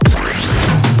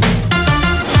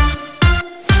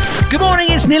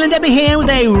Yes, Neil and Debbie here with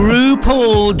a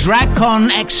RuPaul DragCon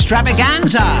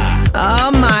extravaganza. Oh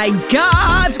my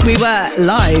God! We were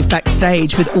live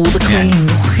backstage with all the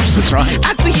queens. Yeah, that's right.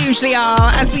 As we usually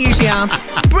are.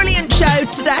 Brilliant show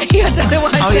today. I don't know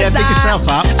why I said pick yourself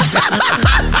up.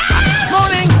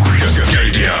 Morning.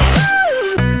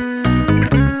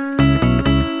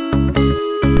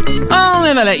 I'll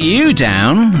never let you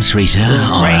down, it's Rita.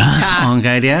 On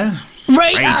Gadio.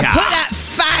 Rita, put that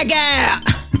fag out.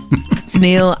 It's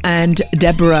Neil and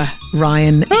Deborah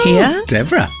Ryan here.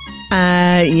 Deborah.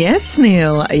 Yes,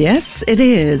 Neil. Yes, it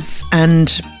is.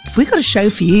 And we got a show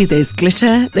for you. There's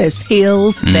glitter, there's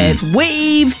heels, there's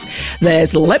weaves,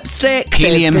 there's lipstick,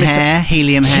 Helium hair.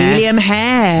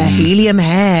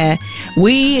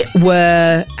 We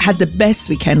had the best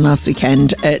weekend last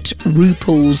weekend at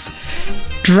RuPaul's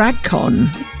DragCon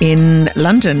in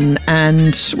London,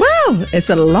 and well,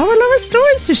 it's a lot of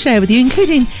stories to share with you,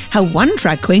 including how one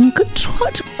drag queen got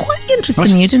quite interested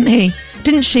in you,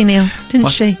 didn't she, Neil?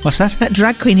 She? What's that? That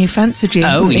drag queen who fancied you.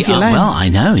 Oh, yeah. Well, I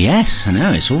know. Yes, I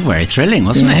know. It's all very thrilling,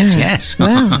 wasn't it? Yes.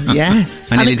 Well,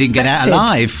 yes. I nearly didn't get out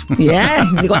alive. Yeah,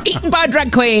 you got eaten by a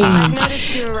drag queen. We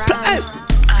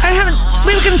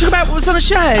were going to talk about what was on the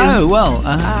show. Oh well,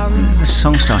 the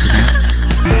song started now.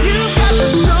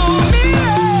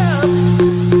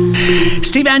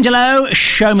 Steve Angelo,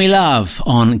 Show Me Love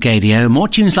on Gadio. More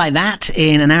tunes like that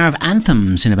in an hour of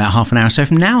anthems in about half an hour or so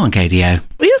from now on Gadio.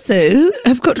 We also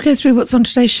have got to go through what's on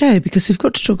today's show, because we've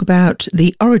got to talk about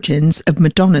the origins of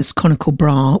Madonna's conical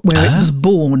bra, where it was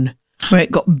born, where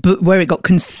it got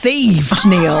conceived,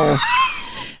 Neil.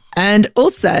 And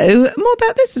also, more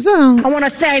about this as well. I want to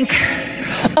thank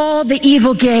all the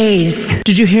evil gays.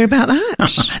 Did you hear about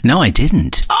that? No, I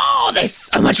didn't. Oh, there's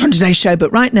so much on today's show.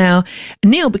 But right now,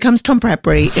 Neil becomes Tom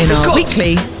Bradbury in our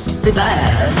weekly The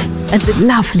Bad and the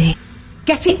Lovely.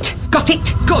 Get it? Got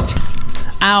it? Good.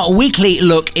 Our weekly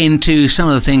look into some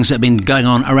of the things that have been going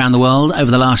on around the world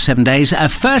over the last 7 days.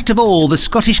 First of all, the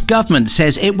Scottish Government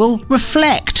says it will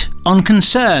reflect on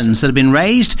concerns that have been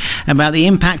raised about the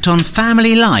impact on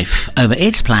family life over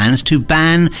its plans to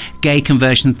ban gay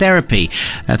conversion therapy.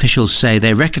 Officials say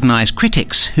they recognise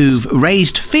critics who've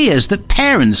raised fears that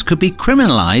parents could be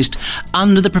criminalised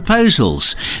under the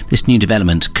proposals. This new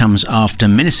development comes after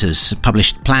ministers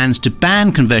published plans to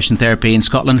ban conversion therapy in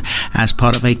Scotland as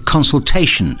part of a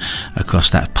consultation across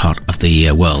that part of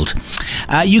the world.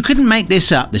 You couldn't make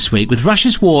this up this week. With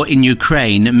Russia's war in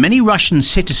Ukraine, many Russian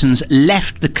citizens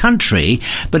left the country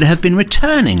but have been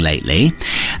returning lately.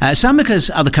 Some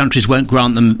because other countries won't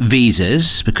grant them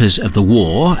visas because of the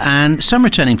war, and some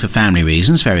returning for family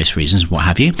reasons, various reasons, what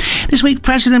have you. This week,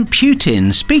 President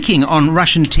Putin, speaking on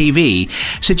Russian TV,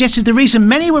 suggested the reason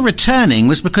many were returning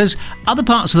was because other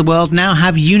parts of the world now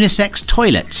have unisex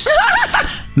toilets,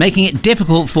 making it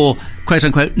difficult for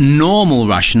quote-unquote normal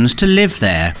Russians to live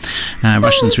there.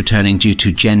 Russians returning due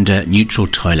to gender-neutral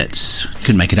toilets.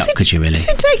 Couldn't make it up, could you, really? Is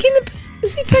he taking the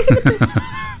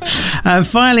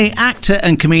Finally, actor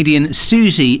and comedian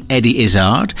Susie Eddie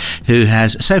Izzard, who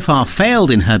has so far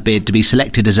failed in her bid to be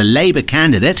selected as a Labour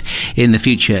candidate in the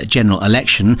future general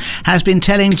election, has been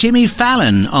telling Jimmy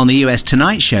Fallon on the US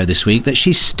Tonight Show this week that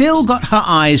she's still got her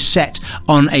eyes set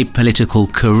on a political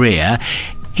career.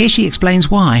 Here she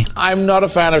explains why. I'm not a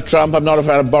fan of Trump. I'm not a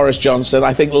fan of Boris Johnson.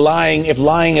 I think if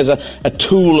lying is a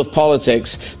tool of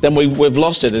politics, then we've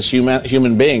lost it as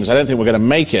human beings. I don't think we're going to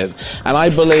make it. And I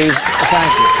believe...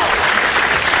 Thank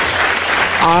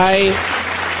you.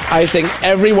 I think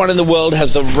everyone in the world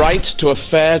has the right to a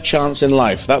fair chance in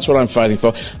life. That's what I'm fighting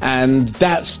for. And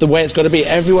that's the way it's got to be.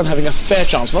 Everyone having a fair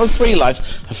chance, not a free life,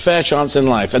 a fair chance in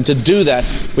life. And to do that,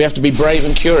 we have to be brave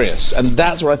and curious. And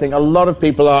that's what I think a lot of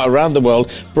people are around the world.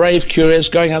 Brave, curious,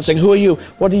 going out and saying, who are you?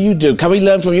 What do you do? Can we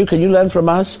learn from you? Can you learn from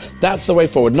us? That's the way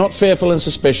forward. Not fearful and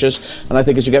suspicious. And I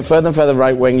think as you get further and further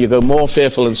right wing, you go more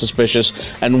fearful and suspicious.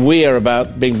 And we are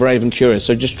about being brave and curious.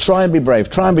 So just try and be brave,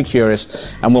 try and be curious,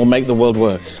 and we'll make the world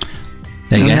work.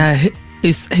 There you go. No.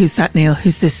 Who's that, Neil?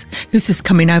 Who's this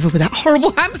coming over with that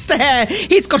horrible hamster hair?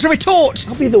 He's got a retort.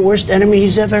 I'll be the worst enemy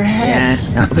he's ever had.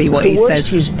 Yeah, that'll be what he says.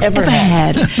 He's ever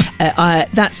had.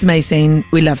 That's amazing.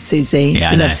 We love Susie.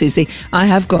 Yeah, we love Susie. I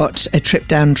have got a trip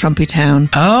down Trumpy Town.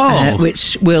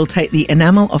 Which will take the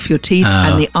enamel off your teeth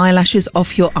and the eyelashes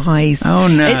off your eyes. Oh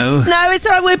no! It's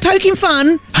all right. We're poking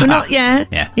fun. We're not. Yeah.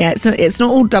 It's not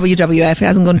all WWF. It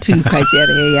hasn't gone too crazy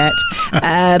over here yet.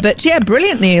 But yeah,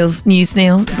 brilliant news,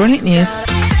 Neil. Brilliant news.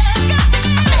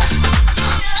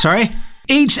 Sorry?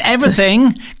 Eats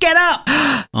everything. Get up!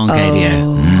 On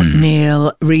Gadio.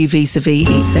 Neil, vis-a-vis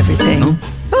eats everything.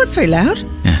 Oh, it's very loud.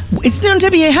 Yeah. It's Neil and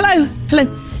Debbie here. Hello.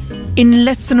 in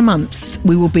less than a month,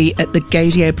 we will be at the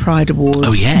Gaydio Pride Awards.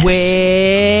 Oh, yes. With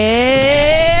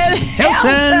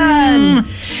Hilton.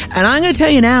 And I'm going to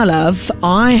tell you now, love,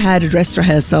 I had a dress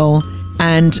rehearsal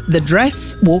and the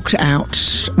dress walked out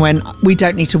when we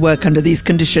don't need to work under these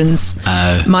conditions.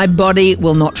 Oh. My body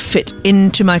will not fit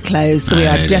into my clothes. So we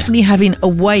are definitely having a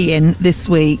weigh-in this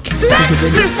week.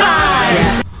 Exercise!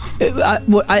 Yeah.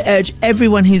 I urge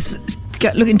everyone who's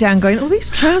looking down going, these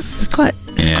trousers are quite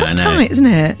tight, isn't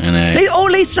it? I know. All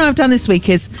Lisa and I have done this week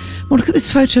is, look at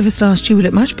this photo of us last year. We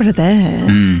look much better there.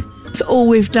 It's all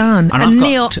we've done. And I've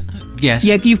Neil... Yes.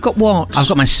 Yeah, you've got what? I've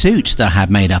got my suit that I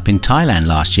had made up in Thailand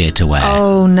last year to wear.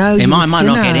 Oh, no, I might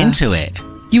not get into it.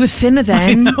 You were thinner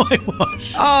then. I know I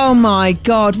was. Oh, my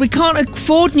God. We can't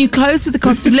afford new clothes with the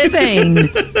cost of living.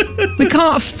 We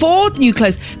can't afford new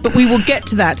clothes. But we will get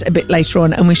to that a bit later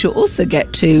on. And we shall also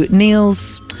get to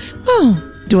Neil's...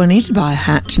 do I need to buy a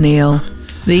hat, Neil?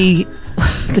 The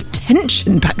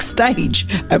tension backstage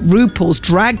at RuPaul's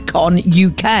DragCon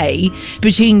UK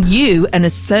between you and a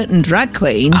certain drag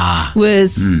queen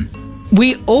was...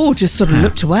 We all just sort of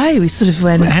looked away. We sort of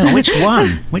went... Hang on, which one?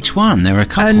 Which one? There were a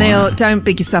couple. Oh, Neil, don't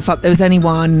big yourself up. There was only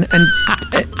one.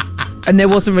 And there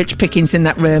wasn't Rich Pickings in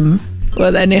that room.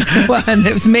 Well, then it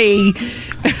was me,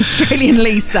 Australian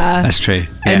Lisa. That's true.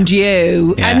 Yeah. And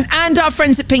you. Yeah. And our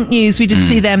friends at Pink News. We did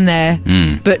see them there.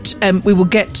 But we will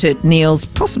get to Neil's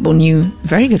possible new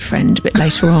very good friend a bit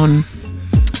later on.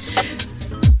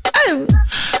 Oh.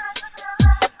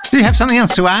 Do you have something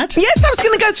else to add? Yes, I was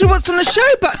going to go through what's on the show,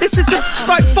 but this is the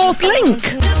fourth link.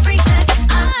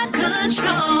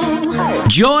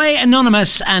 Joy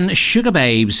Anonymous and Sugar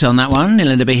Babes on that one.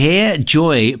 Nelinda be here.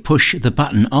 Joy, push the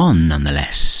button on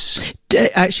nonetheless.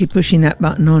 Actually, pushing that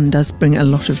button on does bring a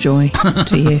lot of joy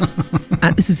to you.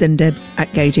 This is Ndebs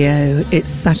at Gaydio. It's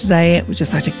Saturday. We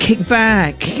just like to kick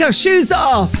back, kick our shoes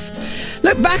off,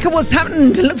 look back at what's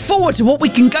happened, and look forward to what we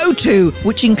can go to,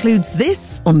 which includes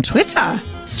this on Twitter.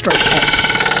 Stroke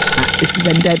X. This is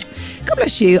Ndebs. God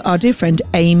bless you, our dear friend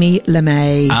Amy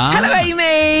LeMay. Hello,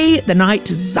 Amy. The night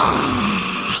czar.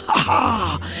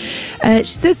 She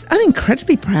says, I'm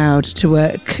incredibly proud to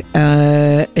work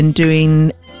in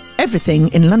doing everything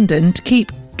in London to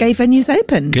keep gay venues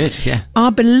open. Good, yeah.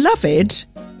 Our beloved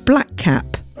Black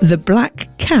Cap, the Black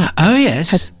Cap,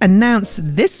 has announced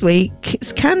this week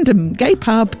its Camden Gay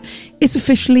Pub is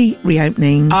officially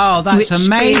reopening. Oh, that's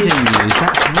amazing news.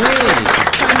 That's really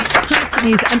fantastic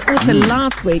news. And also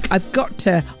last week, I've got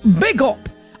to big up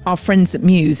our friends at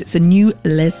Muse. It's a new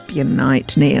lesbian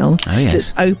night, Neil,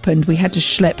 that's opened. We had to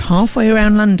schlep halfway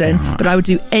around London, but I would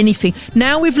do anything.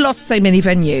 Now we've lost so many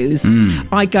venues,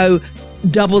 I go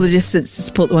double the distance to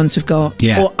support the ones we've got,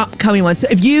 or upcoming ones. So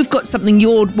if you've got something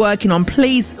you're working on,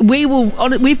 please,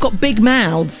 we've got big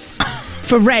mouths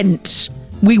for rent.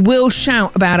 We will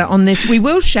shout about it on this. We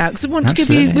will shout because we want to give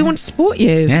you, we want to support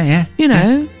you. You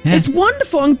know, it's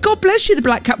wonderful. And God bless you, the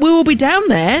Black Cap. We will be down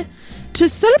there to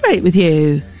celebrate with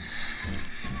you.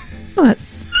 Oh,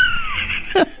 that's...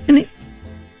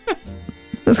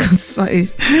 It's slightly...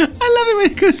 I love it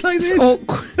when it goes like this.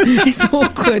 It's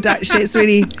awkward, actually. It's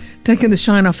really taking the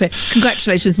shine off it.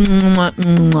 Congratulations. Mwah,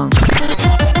 mwah.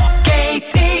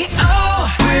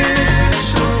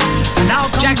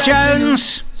 Jack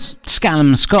Jones,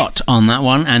 Scallum Scott on that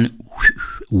one, and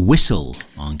Whistle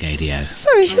on Gaydio.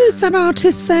 Sorry, who's that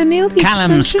artist there, Neil?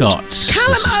 Callum Scott.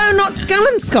 Callum, not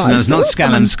Scallum Scott. No, it's not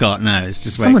Scallum Scott, no. It's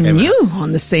just someone new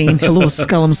on the scene. Hello,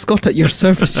 Scallum Scott at your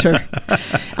service, sir.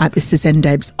 This is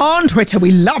Ndebs. On Twitter,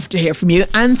 we love to hear from you.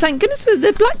 And thank goodness for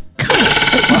the Black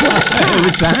Cat. Who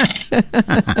was that?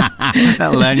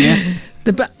 That'll learn you.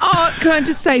 Can I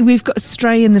just say, we've got a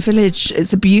stray in the village.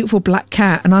 It's a beautiful black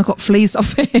cat, and I got fleas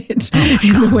off it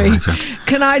in the week.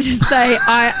 Can I just say,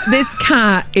 this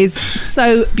cat is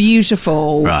so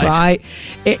beautiful, right?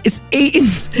 It's eaten.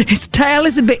 Its tail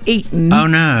is a bit eaten. Oh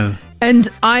no! And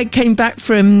I came back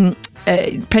from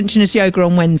pensioners yoga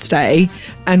on Wednesday,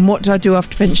 and what do I do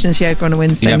after pensioners yoga on a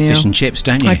Wednesday? You have Neil? fish and chips,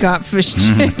 don't you? I got fish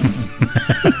and chips.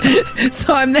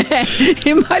 So I'm there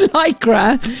in my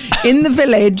lycra in the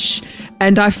village,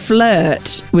 and I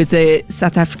flirt with the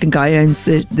South African guy who owns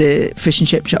the fish and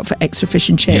chip shop for extra fish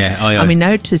and chips. And we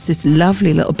noticed this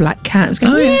lovely little black cat. It was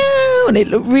going, meow, and it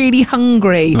looked really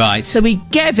hungry. Right. So we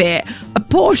gave it a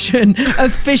portion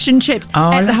of fish and chips.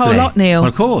 Ate the whole lot, Neil. Well,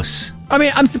 of course. I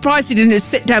mean, I'm surprised he didn't just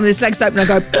sit down with his legs open and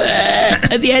go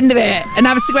at the end of it and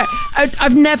have a cigarette.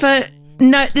 I've never...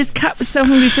 No, this cat was so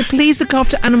hungry, so please look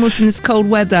after animals in this cold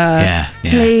weather. Yeah.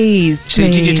 Please. So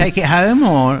did you take it home,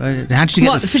 or how did you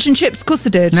get the fish and chips? Of course I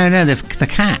did. No, the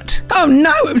cat. Oh,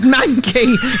 no, it was manky.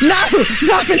 No,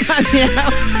 nothing around the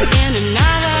house. In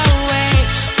another way,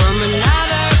 from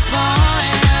another point.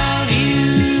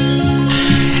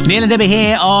 Neil and Debbie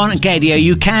here on Gaydio.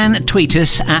 You can tweet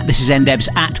us at This Is NDebs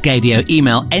at Gaydio.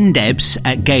 Email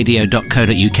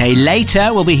ndebs@gaydio.co.uk.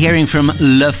 Later, we'll be hearing from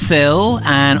Le Phil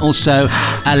and also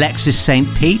Alexis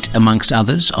St. Pete, amongst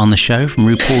others, on the show from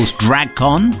RuPaul's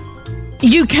DragCon.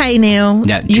 UK, Neil.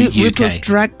 Yeah, RuPaul's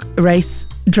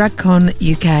DragCon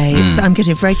UK. I'm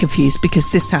getting very confused because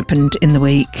this happened in the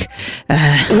week.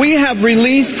 We have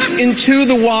released into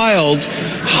the wild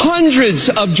hundreds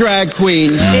of drag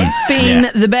queens. It's been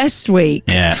the best week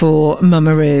for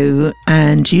Mama Ru,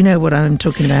 and you know what I'm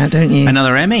talking about, don't you?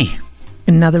 Another Emmy.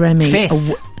 Another Emmy.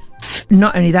 5th.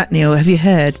 Not only that, Neil, have you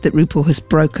heard that RuPaul has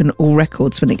broken all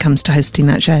records when it comes to hosting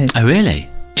that show? Oh, really?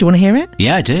 Do you want to hear it?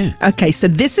 Yeah, I do. Okay, so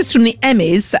this is from the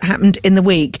Emmys that happened in the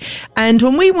week. And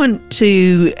when we went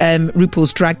to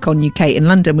RuPaul's DragCon UK in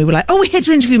London, we were like, we're here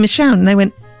to interview Michelle. And they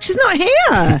went, she's not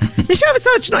here. Michelle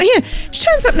Visage not here. She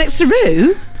turns up next to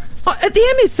Ru at the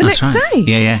Emmys the next day.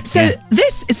 Yeah. So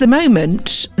this is the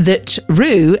moment that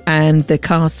Ru and the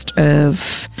cast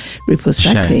of RuPaul's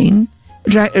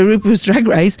RuPaul's Drag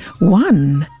Race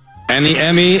won. And the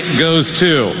Emmy goes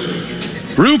to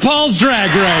RuPaul's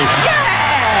Drag Race.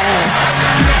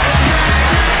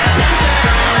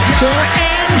 For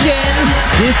engines.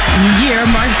 This year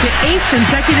marks the 8th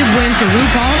consecutive win for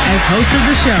RuPaul as host of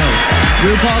the show.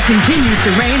 RuPaul continues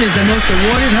to reign as the most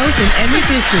awarded host in Emmys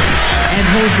history and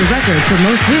holds the record for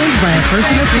most wins by a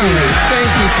person of color.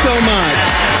 Thank you so much.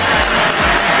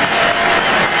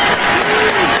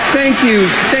 Thank you.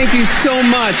 Thank you so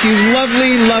much, you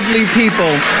lovely, lovely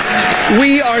people.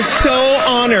 We are so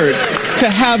honored to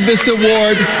have this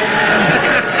award.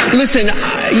 Listen,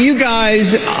 you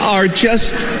guys are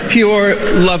just pure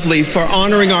lovely for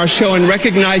honoring our show and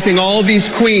recognizing all these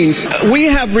queens. We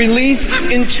have released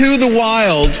into the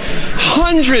wild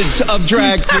hundreds of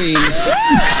drag queens.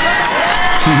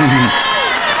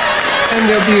 And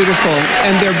they're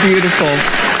beautiful.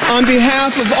 On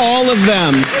behalf of all of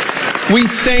them, we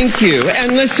thank you.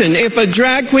 And listen, if a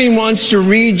drag queen wants to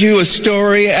read you a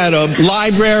story at a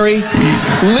library,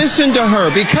 listen to her,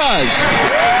 because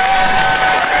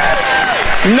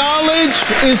knowledge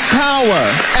is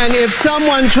power. And if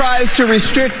someone tries to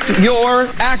restrict your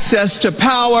access to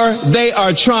power, they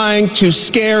are trying to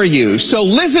scare you. So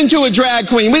listen to a drag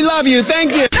queen. We love you.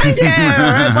 Thank you. Thank you.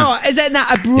 Isn't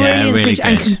that a brilliant really speech?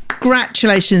 And good.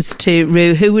 congratulations to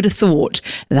Ru. Who would have thought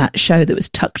that show that was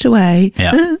tucked away,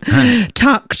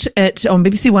 tucked on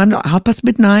BBC One at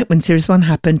midnight when Series 1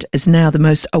 happened, is now the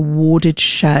most awarded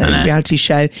reality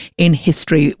show in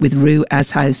history with Ru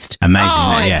as host.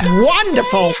 Amazing. It's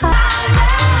wonderful.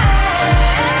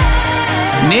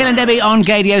 Neil and Debbie on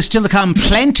Gaydio. Still to come,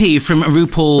 plenty from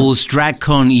RuPaul's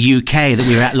DragCon UK that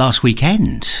we were at last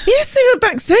weekend. Yes, we were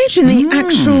backstage in the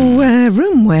actual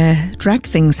room where drag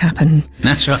things happen.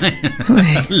 That's right.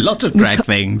 A lot of drag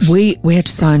things. We had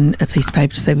to sign a piece of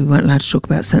paper to say we weren't allowed to talk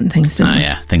about certain things, didn't we? Oh,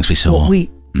 yeah, things we saw.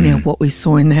 Neil, what we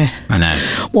saw in there. I know.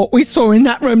 What we saw in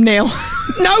that room, Neil.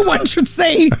 No one should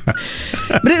see.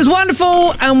 But it was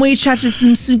wonderful, and we chatted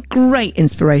to some great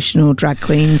inspirational drag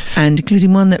queens, and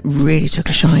including one that really took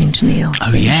a shine to Neil.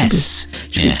 Oh, yes.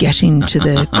 Should be getting to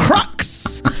the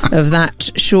crux of that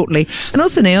shortly. And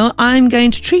also, Neil, I'm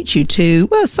going to treat you to,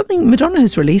 something Madonna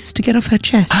has released to get off her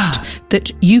chest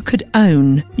that you could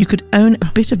own. You could own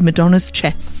a bit of Madonna's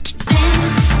chest.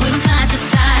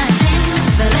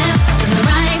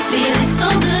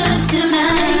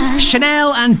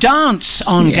 Chanel and Dance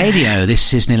on Gaydio.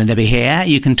 This is Neil and Debbie here.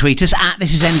 You can tweet us at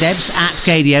This Is NDebs at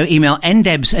Gaydio. Email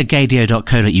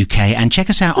ndebs@gaydio.co.uk and check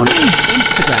us out on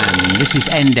Instagram. This is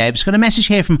NDebs. Got a message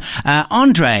here from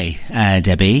Andre,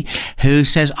 Debbie, who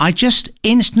says, I just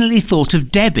instantly thought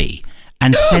of Debbie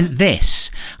and sent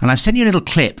this. And I've sent you a little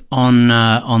clip on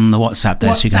the WhatsApp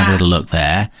there, so you can have a little look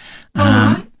there.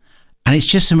 And it's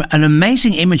just an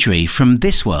amazing imagery from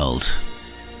this world.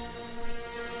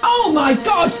 Oh my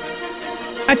God!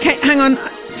 Okay, hang on.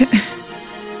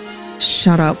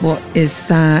 Shut up. What is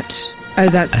that? Oh,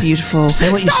 that's beautiful.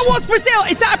 Star Wars Brazil.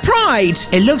 Is that a Pride?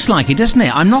 It looks like it, doesn't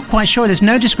it? I'm not quite sure. There's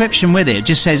no description with it. It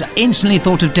just says, instantly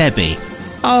thought of Debbie.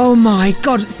 Oh my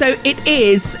God. So it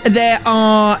is, there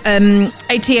are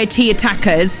AT-AT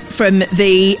attackers from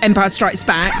the Empire Strikes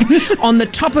Back. On the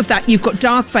top of that, you've got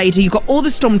Darth Vader, you've got all the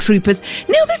stormtroopers.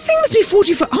 Neil, this thing must be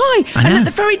 40 foot high. And at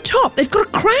the very top, they've got a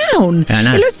crown. I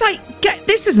know. It looks like,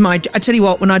 this is I tell you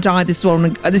what, when I die, this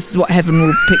is what heaven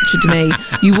will picture to me.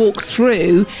 You walk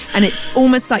through and it's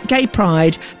almost like Gay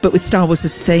Pride, but with Star Wars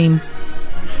as theme.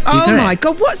 Oh my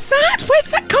God, what's that? Where's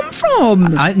that come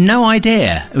from? I had no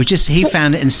idea. It was just he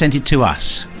found it and sent it to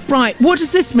us. Right, what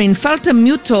does this mean? Falta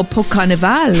mucho po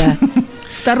carnaval.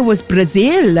 Star Wars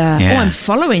Brazil. Oh, I'm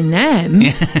following them.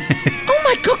 Yeah. Oh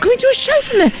my God, can we do a show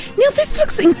from there? Neil, this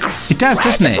looks incredible. It does,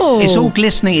 doesn't it? It's all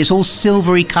glistening, it's all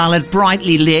silvery coloured,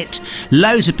 brightly lit,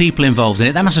 loads of people involved in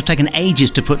it. That must have taken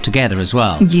ages to put together as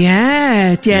well.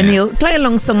 Yeah, Neil, play a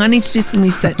long song. I need to do some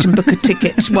research and book a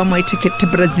ticket, one-way ticket to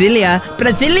Brasilia.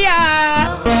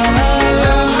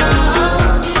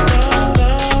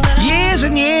 Years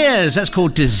and years. That's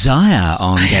called Desire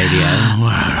on Gadio.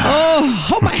 Oh,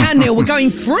 hold my hand, Neil. We're going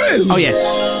through. Oh,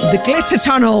 yes. The glitter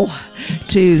tunnel.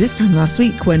 To this time last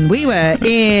week when we were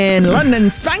in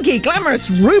London's spanky, glamorous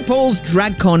RuPaul's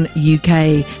DragCon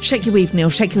UK. Shake your weave, Neil,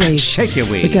 shake your weave. Shake your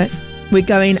weave. We're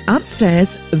going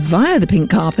upstairs via the pink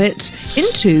carpet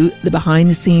into the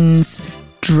behind-the-scenes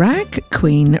drag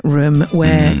queen room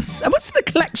where... What's the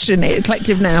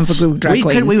collective noun for drag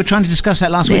queens? We were trying to discuss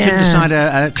that last week. We couldn't decide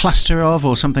a cluster of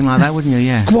or something like that, wouldn't you?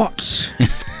 Yeah. Squelch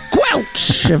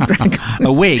of drag queens.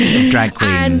 A wig of drag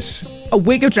queens. A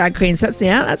wig of drag queens, that's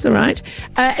all right.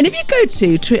 And if you go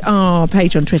to our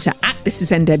page on Twitter,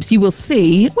 @ThisIsNDebs, you will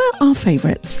see, our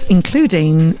favourites,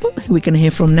 including who we're going to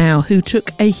hear from now, who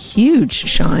took a huge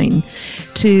shine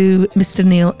to Mr.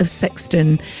 Neil of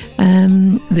Sexton,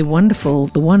 the wonderful,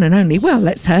 the one and only. Well,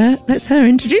 let's her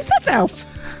introduce herself.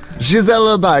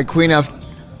 Giselle Lebar, Queen of...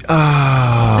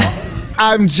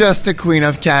 I'm just a Queen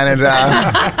of Canada.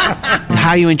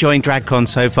 How are you enjoying DragCon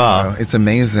so far? Oh, it's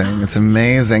amazing. It's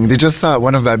amazing. They just saw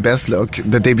one of my best look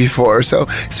the day before, so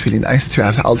it's really nice to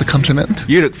have all the compliment.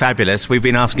 You look fabulous. We've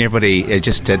been asking everybody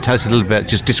just to tell us a little bit,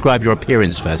 just describe your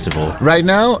appearance first of all. Right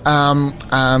now, I'm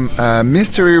a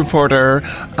mystery reporter,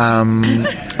 a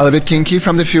little bit kinky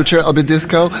from the future, a little bit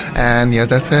disco, and yeah,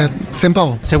 that's it.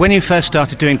 Simple. So when you first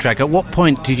started doing drag, at what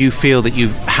point did you feel that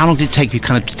how long did it take you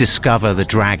kind of to discover the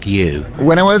drag you?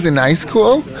 When I was in high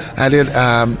school, I did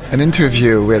an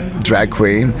interview with drag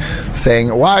queen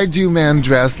saying, why do men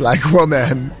dress like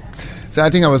women? So I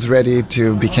think I was ready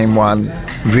to become one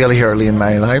really early in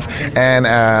my life. And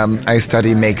I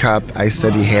study makeup, I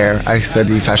study hair, I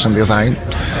study fashion design.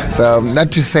 So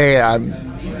not to say I'm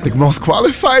the most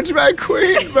qualified drag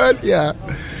queen, but yeah.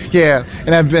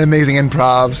 And I've been amazing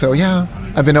improv, so yeah.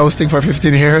 I've been hosting for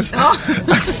 15 years.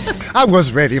 I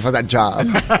was ready for that job.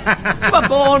 You were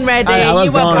born ready.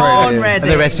 You were born ready.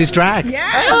 And the rest is drag.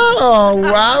 Yes. Oh,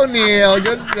 wow, Neil.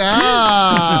 Good job.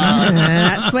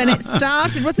 That's when it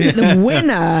started, wasn't it? The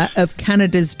winner of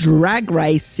Canada's Drag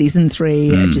Race Season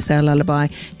 3, Giselle Lebar,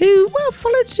 who,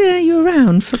 followed you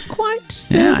around for quite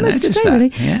most of the day,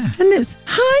 really. Yeah. And it was,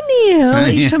 hi, Neil.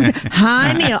 Each time I said,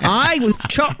 hi, Neil. I was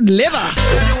chopped liver.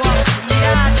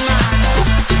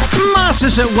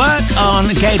 Masters at work on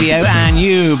Gadio, and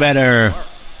you better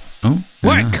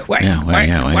work.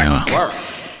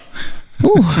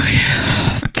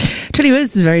 Tell you,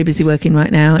 is very busy working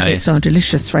right now. It's our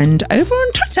delicious friend over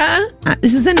on Twitter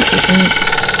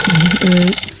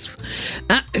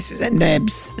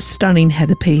 @ThisIsNDebs. Stunning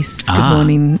Heather piece. Good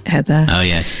morning, Heather. Oh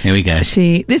yes, here we go. So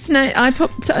I'm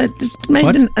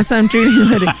dreaming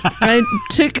about it. I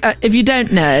took. If you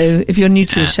don't know, if you're new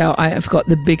to the show, I have got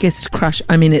the biggest crush.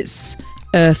 I mean, it's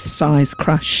Earth-size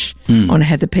crush on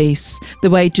Heather Peace. The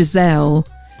way Giselle,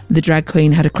 the drag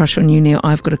queen, had a crush on you, Neil,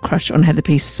 I've got a crush on Heather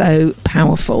Peace. So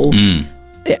powerful.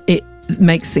 It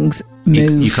makes things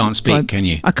move. You can't speak, can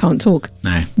you? I can't talk.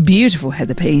 No. Beautiful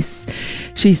Heather Peace.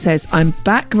 She says, I'm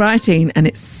back writing, and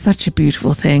it's such a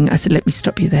beautiful thing. I said, let me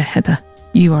stop you there, Heather.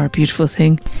 You are a beautiful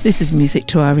thing. This is music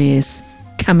to our ears.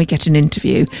 Can we get an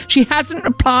interview? She hasn't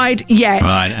replied yet,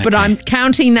 but I'm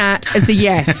counting that as a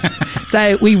yes.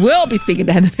 So we will be speaking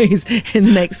to Heather Peace in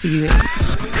the next few weeks.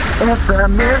 It's the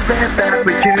music that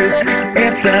we choose.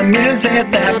 It's the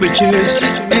music that we choose.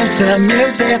 It's the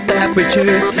music that we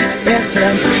choose.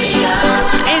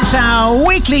 It's our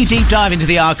weekly deep dive into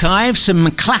the archive,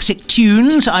 some classic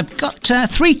tunes. I've got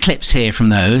 3 clips here from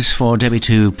those for Debbie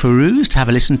to peruse, to have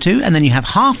a listen to, and then you have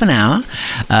half an hour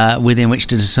within which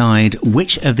to decide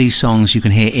which of these songs you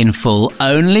can hear in full.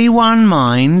 Only one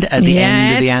mind at the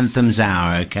end of the Anthems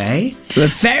hour, okay? We were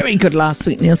very good last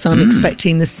week, Neil, so I'm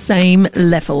expecting the same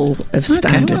level of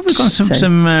standard. Well, we've got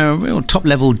some real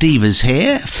top-level divas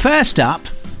here. First up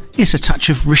is a touch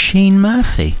of Roisin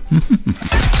Murphy.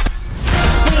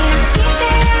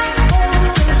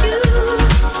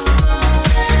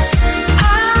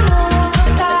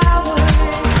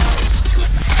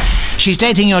 She's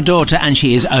dating your daughter and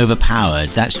she is overpowered.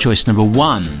 That's choice number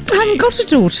 1. I haven't got a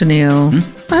daughter, Neil.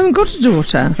 I haven't got a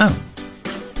daughter. Oh.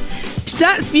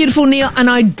 That's beautiful, Neil, and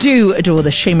I do adore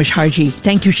the Seamus Harji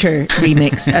Thank You Sure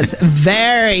remix. That's a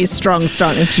very strong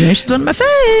start. She's one of my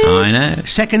faves. I know.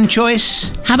 Second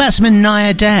choice, how about some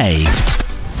Naya Day?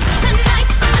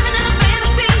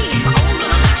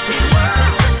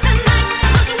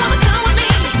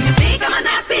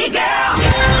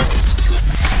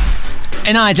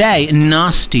 N.I. Day,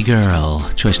 Nasty Girl.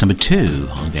 Choice number 2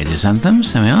 on Gators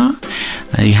Anthems. There we are.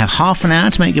 You have half an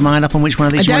hour to make your mind up on which one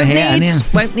of these you want to hear.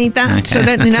 Won't need that. Okay. So I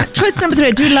don't need that. Choice number 3.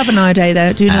 I do love an I Day,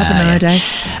 though.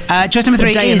 Choice number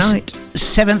 3 Day and is Night.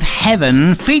 Seventh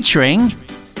Heaven, featuring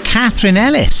Catherine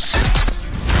Ellis.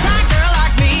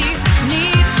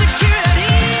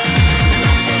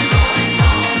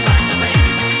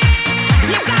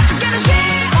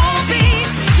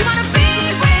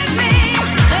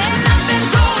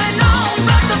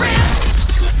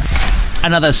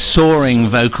 Another soaring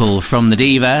vocal from the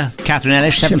diva, Catherine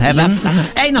Ellis, Seventh Heaven.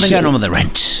 Ain't nothing going on with the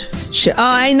rent.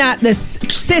 Ain't that the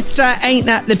sister? Ain't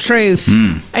that the truth?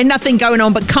 Ain't nothing going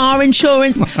on but car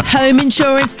insurance, home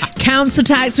insurance, council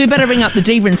tax. We better ring up the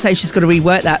diva and say she's got to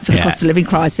rework that for the cost of living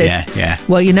crisis. Yeah.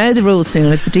 Well, you know the rules,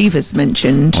 Neil. If the diva's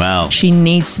mentioned, she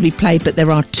needs to be played. But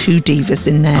there are 2 divas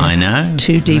in there. I know.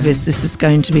 2 divas. This is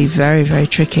going to be very, very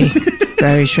tricky.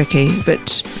 Very tricky.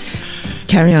 But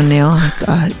carry on, Neil.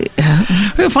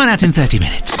 We'll find out in 30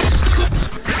 minutes.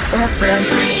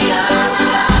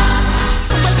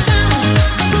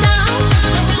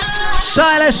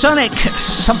 Sonic,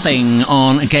 something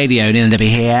on Gadio. Neil and Debbie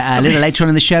here. A little later on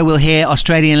in the show, we'll hear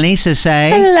Australian Lisa say...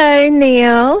 Hello,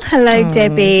 Neil. Hello,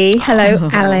 Debbie. Hello,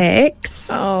 Alex.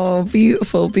 Oh,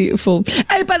 beautiful, beautiful.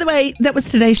 Oh, by the way, that was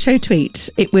today's show tweet.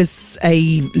 It was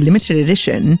a limited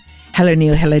edition. Hello,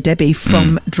 Neil. Hello, Debbie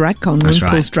from DragCon,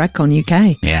 RuPaul's DragCon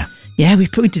UK. Yeah. Yeah, we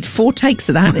probably did 4 takes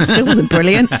of that and it still wasn't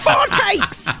brilliant.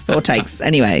 4 takes.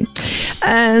 Anyway.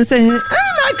 Oh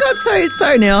my God,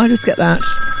 sorry, Neil. I just get that.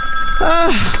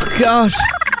 Oh, God.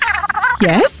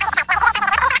 Yes?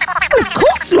 Well, of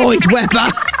course, Lloyd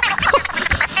Webber.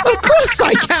 Of course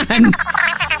I can.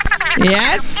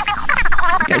 Yes.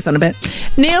 Goes on a bit.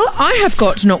 Neil, I have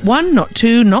got not 1, not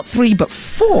 2, not 3, but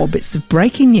 4 bits of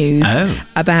breaking news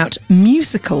about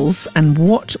musicals and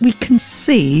what we can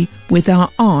see with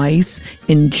our eyes,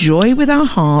 enjoy with our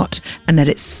heart, and let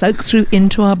it soak through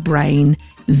into our brain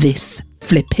this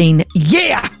flipping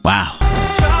year. Wow.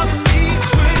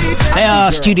 They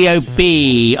are Studio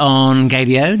B on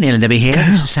Gadio. Neil and Debbie here.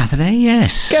 It's Saturday,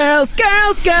 yes. Girls.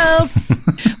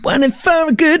 Wanted for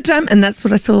a good time. And that's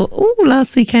what I saw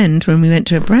last weekend when we went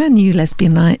to a brand new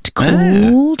lesbian night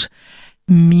called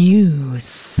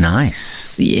Muse.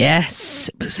 Nice. Yes.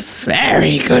 It was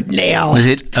very good, Neil. Was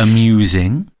it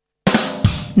amusing?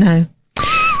 No.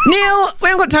 Neil, we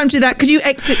haven't got time to do that. Could you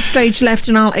exit stage left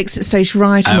and I'll exit stage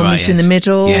right and we'll meet in the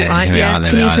middle? Yeah, right? There we are.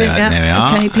 There we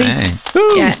are. Okay, please. Hey.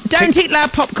 Yeah, don't eat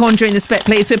loud popcorn during the split,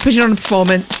 please. We're putting on a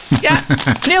performance. Yeah.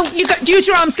 Neil, use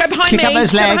your arms. Go behind me. Kick up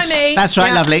those legs. Go behind me. That's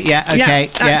right, lovely. Yeah, okay.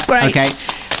 That's great. Okay.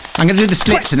 I'm going to do the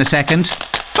splits in a second.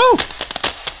 Oh!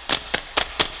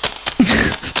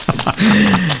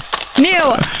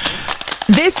 Neil,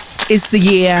 this is the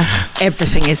year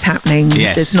everything is happening.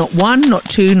 Yes. There's not 1, not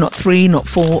 2, not 3, not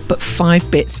 4, but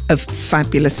 5 bits of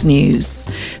fabulous news.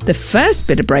 The first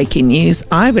bit of breaking news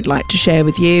I would like to share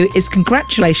with you is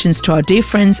congratulations to our dear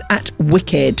friends at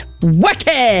Wicked,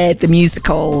 the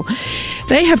musical.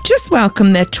 They have just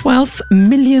welcomed their 12th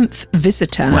millionth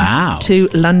visitor to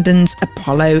London's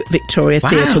Apollo Victoria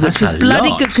Theatre, which is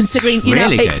bloody good considering,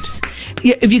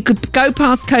 if you could go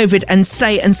past COVID and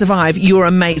stay and survive, you're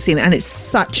amazing. And it's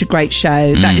such a great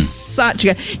show. That is such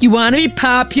a... You want to be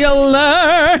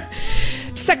popular.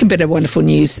 Second bit of wonderful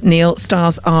news, Neil,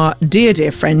 stars our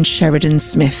dear friend Sheridan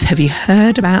Smith. Have you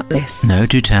heard about this? No,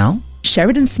 do tell.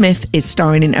 Sheridan Smith is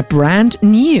starring in a brand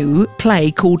new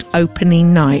play called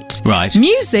Opening Night. Right.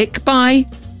 Music by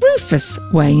Rufus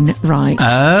Wainwright.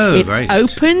 Oh, very good. It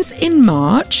opens in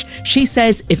March. She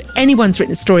says if anyone's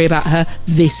written a story about her,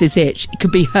 this is it. It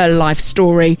could be her life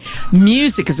story.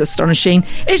 Music is astonishing.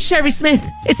 It's Sherry Smith.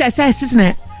 It's SS, isn't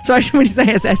it? So I shouldn't really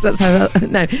say SS. That's how.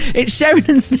 No, it's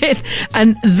Sheridan Smith,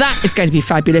 and that is going to be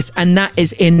fabulous. And that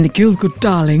is in The Gielgud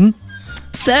Darling.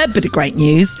 Third bit of great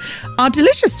news, our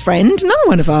delicious friend, another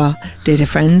one of our dear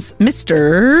friends,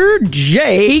 Mr.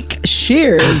 Jake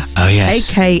Shears. Oh,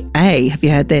 yes. AKA, have you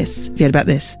heard this? Have you heard about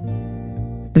this?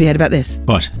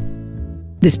 What?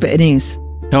 This bit of news.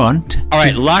 Go on. All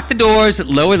right, lock the doors,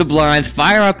 lower the blinds,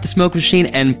 fire up the smoke machine,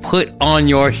 and put on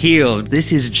your heels.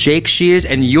 This is Jake Shears,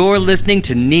 and you're listening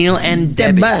to Neil and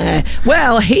Debbie.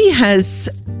 Well, he has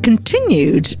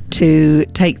continued to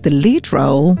take the lead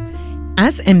role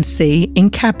as MC in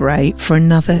Cabaret for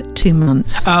another 2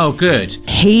 months. Oh, good.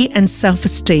 He and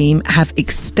Self-Esteem have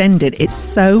extended. It's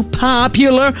so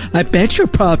popular. I bet you're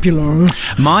popular.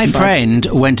 My friend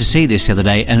went to see this the other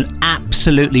day and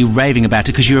absolutely raving about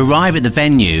it because you arrive at the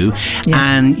venue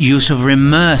and you're sort of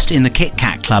immersed in the Kit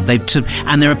Kat Kat Club.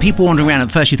 And there are people wandering around.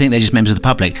 At first, you think they're just members of the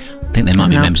public. I think they might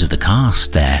be members of the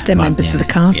cast there. They're members of the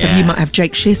cast. Yeah. You might have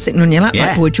Jake Shears sitting on your lap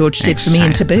like Boy George did for me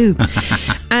in Taboo.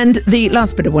 And the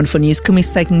last bit of wonderful news, can we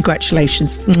say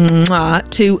congratulations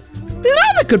to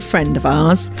another good friend of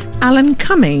ours, Alan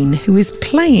Cumming, who is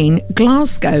playing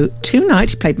Glasgow tonight.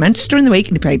 He played Manchester in the week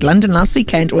and he played London last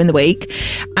weekend or in the week.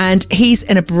 And he's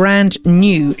in a brand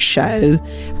new show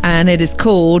and it is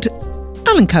called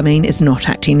Alan Cumming Is Not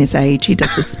Acting His Age. He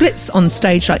does the splits on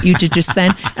stage like you did just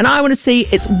then. And I want to see,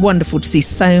 it's wonderful to see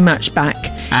so much back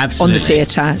on the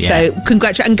theatre. Yeah. So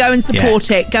congratulations and go and support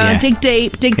it. Go and dig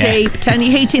deep, turn your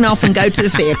heating off and go to the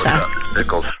theatre.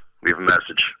 Nichols, leave a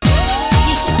message.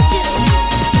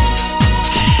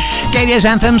 Gaydia's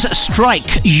anthems,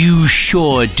 Strike, You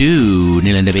Sure Do.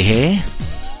 Neil and Debbie here.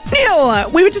 Neil,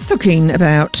 we were just talking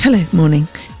about... Hello, morning.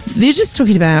 We were just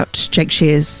talking about Jake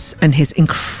Shears and his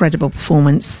incredible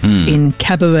performance in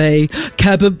Cabaret.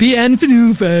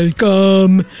 Bienvenue,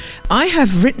 welcome. I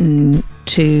have written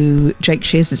to Jake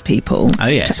Shears' people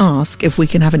to ask if we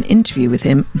can have an interview with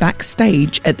him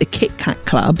backstage at the Kit Kat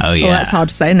Club. Oh, yeah. Oh, that's hard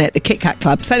to say, isn't it? The Kit Kat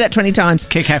Club. Say that 20 times.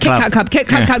 Kit Kat Club. Kit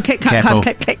Kat Club. Kit Kat Club.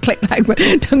 Kit Kat Club. Click.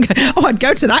 Don't go. Oh, I'd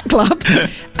go to that club.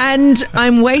 And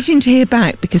I'm waiting to hear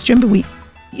back because do you remember we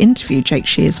interviewed Jake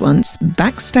Shears once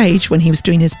backstage when he was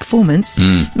doing his performance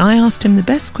and I asked him the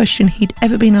best question he'd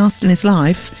ever been asked in his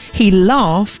life. He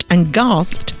laughed and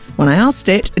gasped when I asked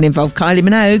it. It involved Kylie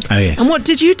Minogue. Oh, yes. And what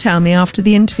did you tell me after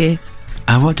the interview?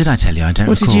 What did I tell you? I don't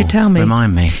recall. What did you tell me?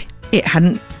 Remind me. It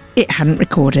hadn't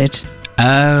recorded.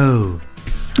 Oh.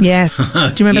 Yes. Do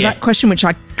you remember that question, which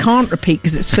I can't repeat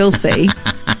because it's filthy?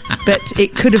 But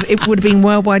it would have been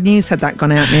worldwide news had that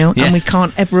gone out, Neil. Yeah. And we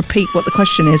can't ever repeat what the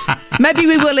question is. Maybe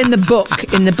we will in the book.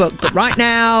 But right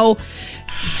now,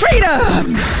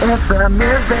 freedom! It's the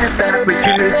music that we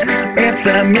choose. It's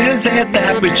the music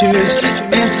that we choose.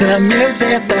 It's the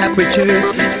music that we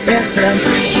choose. It's the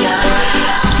freedom.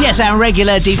 Yes, our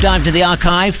regular deep dive to the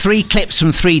archive. 3 clips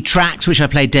from 3 tracks, which I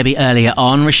played Debbie earlier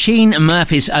on. Roisin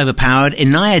Murphy's Overpowered,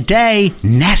 Inaya Day,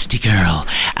 Nasty Girl,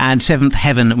 and Seventh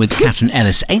Heaven with Catherine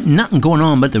Ellis. Ain't nothing going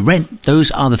on but the rent.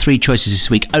 Those are the 3 choices this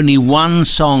week. Only one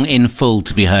song in full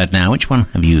to be heard now. Which one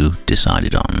have you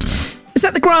decided on? Is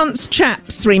that the Grants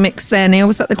Chaps remix there, Neil?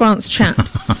 Was that the Grants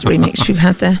Chaps remix you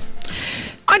had there?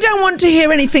 I don't want to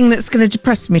hear anything that's going to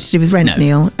depress me to do with rent,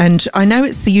 Neil. And I know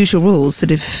it's the usual rules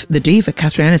that if the diva,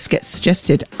 Catherine Ellis, gets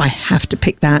suggested, I have to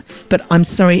pick that. But I'm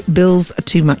sorry, bills are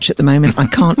too much at the moment. I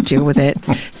can't deal with it.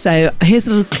 So here's a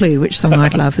little clue which song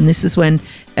I'd love. And this is when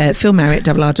Phil Marriott,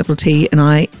 RRTT, and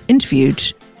I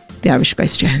interviewed the Irish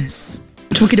Grace Jones.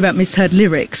 Talking about misheard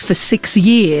lyrics, for 6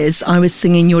 years I was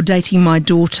singing You're Dating My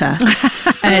Daughter.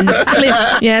 And Cliff...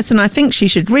 Yes, and I think she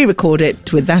should re-record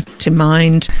it with that in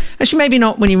mind. Actually, maybe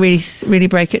not when you really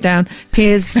break it down.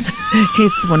 Here's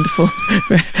the wonderful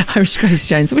Irish Grace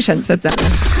Jones. I wish I hadn't said that.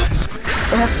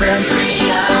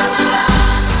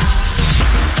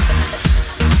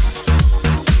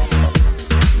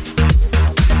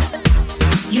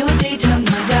 You're dating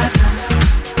my daughter.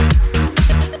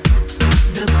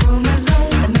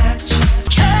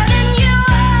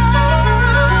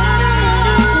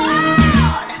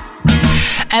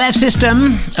 LF System,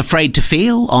 Afraid to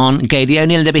Feel on Gaydia.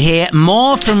 Neil and Debbie here.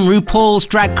 More from RuPaul's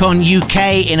DragCon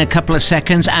UK in a couple of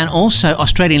seconds. And also,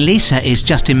 Australian Lisa is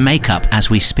just in makeup as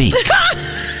we speak.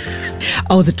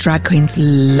 Oh, the drag queens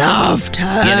loved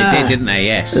her. Yeah, they did, didn't they?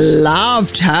 Yes.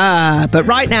 Loved her. But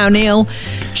right now, Neil,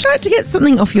 would you like to get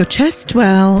something off your chest?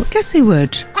 Well, guess who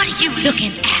would? What are you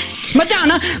looking at?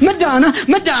 Madonna.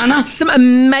 Some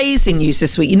amazing news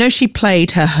this week. You know, she played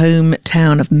her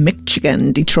hometown of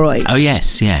Michigan, Detroit. Oh,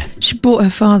 yes, yeah. She brought her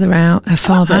father out,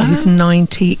 who's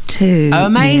 92. Oh,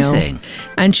 amazing. Neil.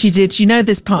 And she did, you know,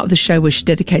 there's part of the show where she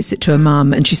dedicates it to her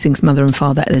mum and she sings Mother and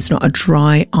Father. There's not a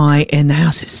dry eye in the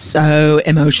house. It's so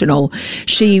emotional.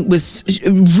 She was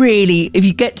really, if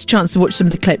you get a chance to watch some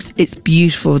of the clips, it's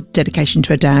beautiful dedication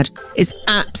to her dad. It's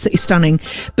absolutely stunning.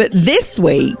 But this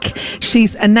week,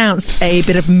 she's announced a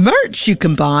bit of merch you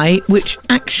can buy, which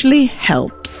actually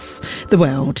helps the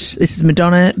world. This is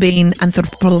Madonna being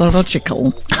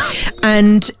anthropological.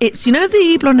 And it's, you know,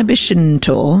 the Blonde Ambition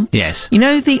tour? Yes. You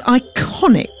know, the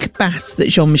iconic bass that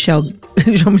Jean-Michel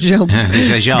Gaultier.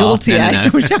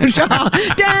 Jean-Michel Jarre.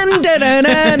 Dun, dun, dun,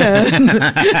 dun, dun.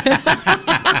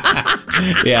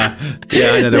 Yeah,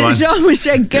 I know the one.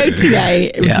 Jean-Michel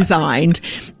Gaultier designed.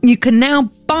 You can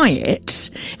now buy it,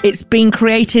 it's been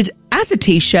created as a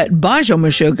T-shirt by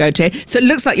Jean-Michel Gaultier, so it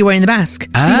looks like you're wearing the mask.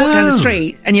 So you walk down the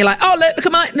street and you're like, oh, look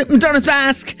at my Madonna's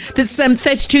mask that's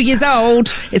 32 years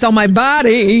old. It's on my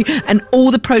body. And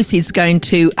all the proceeds going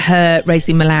to her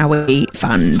Raising Malawi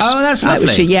fund. Oh, that's lovely.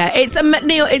 It's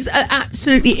Neil, it's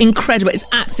absolutely incredible. It's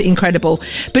absolutely incredible.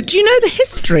 But do you know the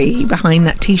history behind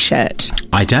that T-shirt?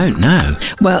 I don't know.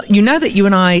 Well, you know that you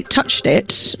and I touched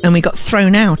it and we got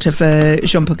thrown out of a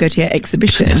Jean-Paul Gaultier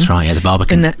exhibition. That's right, yeah, the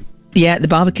Barbican. The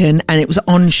Barbican, and it was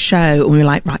on show, and we were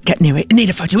like, right, get near it. We need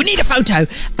a photo.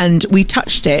 And we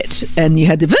touched it, and you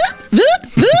heard the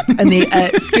and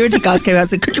the security guys came out and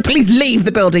said, could you please leave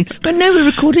the building? But no, we're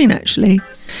recording, actually.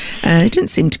 They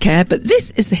didn't seem to care, but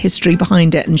this is the history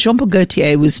behind it. And Jean-Paul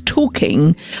Gaultier was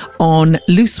talking on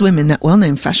Loose Women, that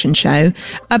well-known fashion show,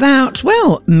 about,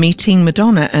 meeting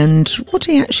Madonna, and what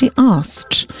he actually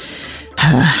asked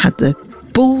her, had the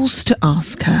balls to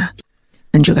ask her.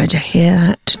 And you're going to hear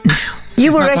that now.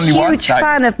 You were a huge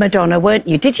fan of Madonna, weren't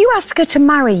you? Did you ask her to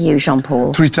marry you,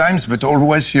 Jean-Paul? 3 times, but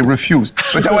always she refused.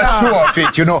 But I was sure of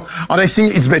it, and I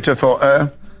think it's better for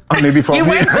her. Maybe for me.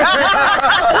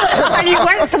 And you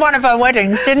went to one of her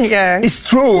weddings, didn't you? It's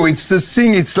true. It's the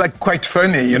thing. It's like quite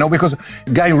funny, because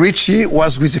Guy Ritchie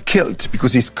was with a kilt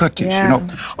because he's Scottish, And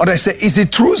I say, is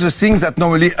it true the things that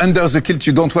normally under the kilt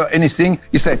you don't wear anything?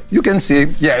 He said, you can see,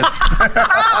 yes.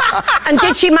 And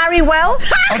did she marry well?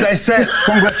 And I said,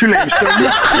 congratulations.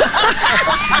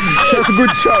 She has a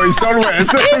good choice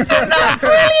always. Isn't that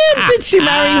brilliant? Did she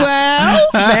marry well?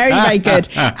 Very, very good.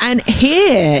 And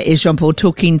here is Jean-Paul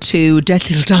talking to Dead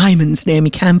Little Diamonds, Naomi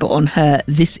Campbell, on her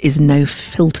This Is No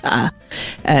Filter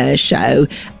show.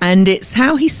 And it's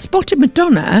how he spotted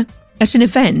Madonna at an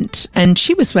event, and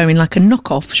she was wearing like a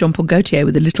knockoff Jean-Paul Gaultier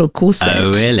with a little corset.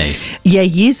 Oh, really? Yeah,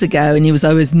 years ago, and he was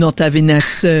always not having that,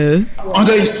 so. And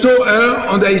I saw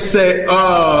her, and I said,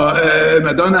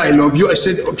 Madonna, I love you. I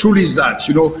said, truly is that,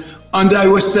 And I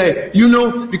was say,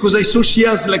 because I saw she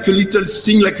has like a little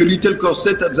thing, like a little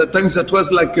corset at that time that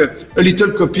was like a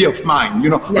little copy of mine,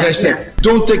 And I said,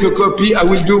 don't take a copy, I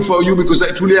will do for you because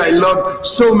I love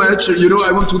so much,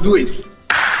 I want to do it.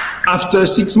 After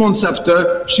 6 months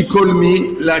after, she called me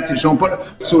like Jean-Paul.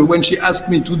 So when she asked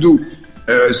me to do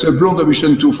the Blonde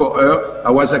Ambition tour for her,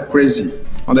 I was like crazy.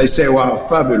 And I say, wow,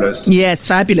 fabulous. Yes,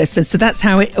 fabulous. And so that's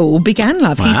how it all began,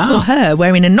 love. Wow. He saw her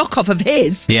wearing a knockoff of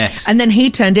his. Yes. And then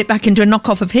he turned it back into a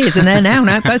knockoff of his. And they're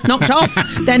now both knocked off.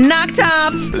 They're knocked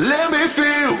off. Let me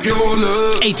feel your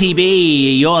love.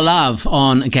 ATB, Your Love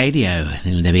on Gadio.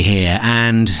 Little Debbie here.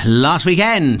 And last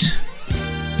weekend,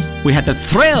 we had the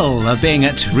thrill of being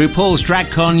at RuPaul's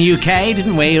DragCon UK,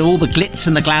 didn't we? All the glitz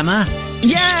and the glamour.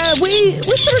 Yeah, we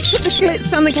sort of took the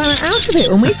glitz and the glamour out of it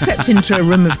when we stepped into a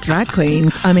room of drag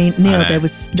queens. I mean, Neil, there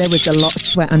was a lot of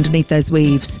sweat underneath those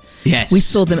weaves. Yes. We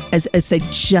saw them as they'd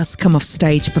just come off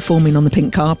stage performing on the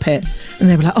pink carpet, and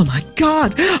they were like, oh my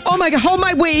God, hold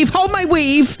my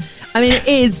weave. I mean,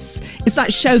 it's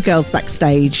like Showgirls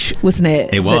backstage, wasn't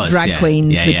it? It was, the drag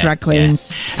queens with drag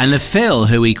queens. Yeah. And LaFille,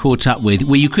 who we caught up with,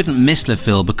 well, you couldn't miss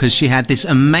LaFille because she had this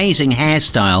amazing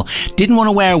hairstyle, didn't want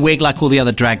to wear a wig like all the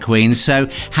other drag queens, so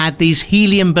had these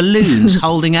helium balloons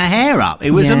holding her hair up.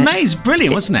 It was amazing,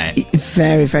 brilliant, wasn't it?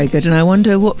 Very, very good. And I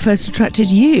wonder what first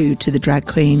attracted you to the drag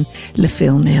queen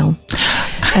LaFille, Neil?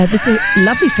 There's a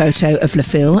lovely photo of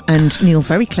LaFille and Neil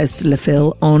very close to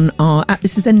LaFille on our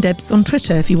This Is NDebs on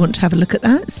Twitter if you want to have a look at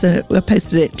that. So I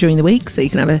posted it during the week so you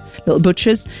can have a little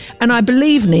butcher's. And I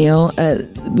believe, Neil,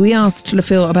 we asked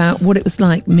LaFille about what it was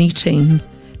like meeting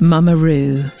Mama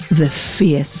Ru, the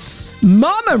fierce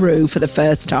Mama Ru for the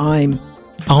first time.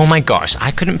 Oh my gosh, I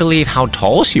couldn't believe how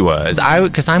tall she was.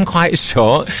 Because I'm quite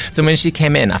short. So when she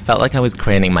came in, I felt like I was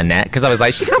craning my neck because I was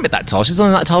like, she can't be that tall. She's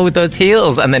only that tall with those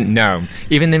heels. And then, no,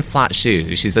 even in flat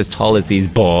shoes, she's as tall as these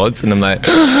boards. And I'm like,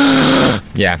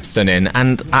 yeah, stunning.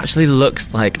 And actually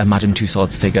looks like a Madame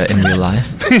Tussauds figure in real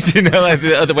life. Like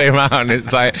the other way around.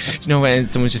 It's like, when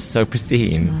someone's just so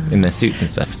pristine in their suits and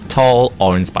stuff, tall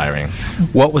or inspiring.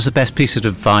 What was the best piece of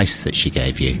advice that she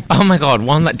gave you? Oh my God,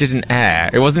 one that didn't air.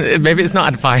 It wasn't, maybe it's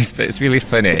not advice, but it's really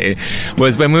funny,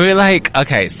 was when we were like,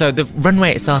 okay, so the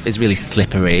runway itself is really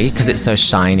slippery because it's so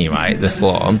shiny, right, the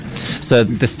floor. So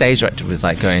the stage director was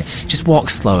like going, just walk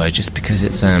slower just because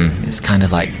it's kind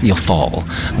of like you'll fall.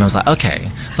 And I was like,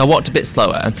 okay. So I walked a bit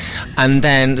slower, and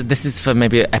then this is for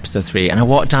maybe episode 3, and I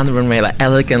walked down the runway like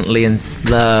elegantly and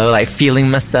slow, like feeling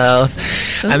myself.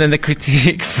 And then the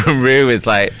critique from Ru is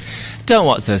like, don't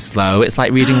walk so slow, it's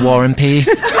like reading War and Peace.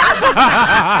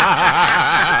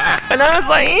 And And I was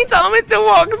like, he told me to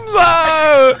walk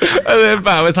slow. And then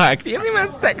Bat was like, feel my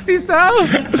sexy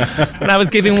self. And I was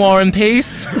giving War and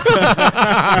Peace.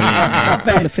 I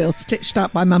better feel stitched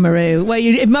up by Mummaroo. Well,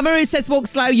 if Mummaroo says walk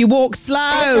slow, you walk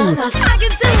slow.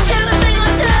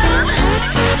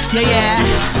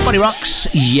 Yeah. Body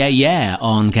Rocks. Yeah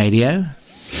on KDO.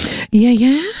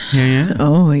 Yeah.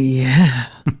 Oh, yeah.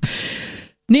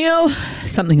 Neil,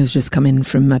 something has just come in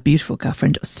from my beautiful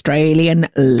girlfriend, Australian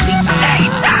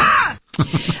Lisa.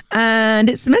 And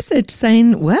it's a message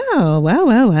saying, well,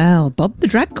 Bob the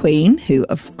Drag Queen, who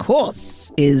of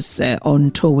course is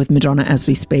on tour with Madonna as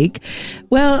we speak.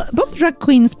 Well, Bob the Drag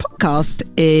Queen's podcast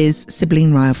is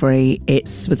Sibling Rivalry.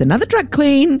 It's with another drag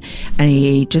queen, and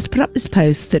he just put up this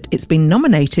post that it's been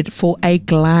nominated for a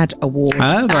GLAAD award.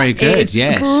 Oh, very good,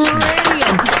 yes.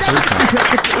 Brilliant.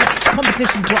 It's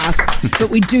competition to us, but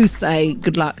we do say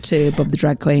good luck to Bob the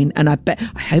Drag Queen, and I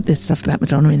hope there's stuff about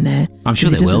Madonna in there. I'm sure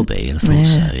there will be, and I thought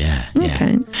so, yeah.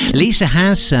 Okay. Lisa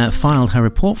has filed her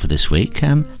report for this week.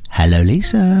 Hello,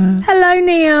 Lisa. Hello,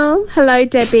 Neil. Hello,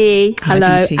 Debbie.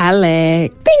 Hello,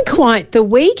 Alex. Been quite the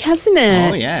week, hasn't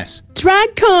it? Oh, yes.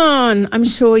 DragCon. I'm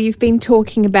sure you've been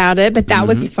talking about it, but that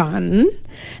was fun.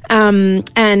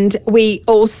 And we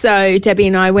also, Debbie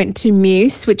and I went to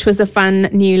Muse, which was a fun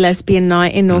new lesbian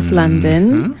night in North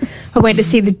London. I went to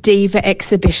see the Diva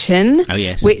exhibition,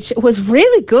 which was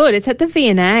really good. It's at the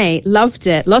V&A. Loved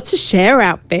it. Lots of Cher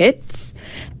outfits.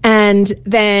 And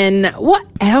then what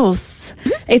else?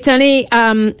 It's only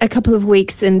a couple of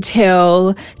weeks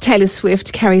until Taylor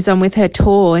Swift carries on with her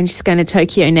tour, and she's going to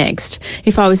Tokyo next.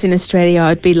 If I was in Australia,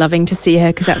 I'd be loving to see her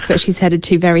because that's where she's headed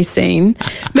to very soon.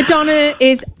 Madonna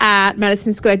is at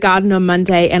Madison Square Garden on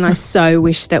Monday, and I so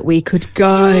wish that we could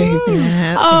go.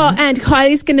 Oh, and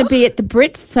Kylie's going to be at the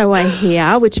Brits, so I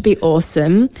hear, which would be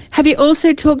awesome. Have you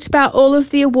also talked about all of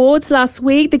the awards last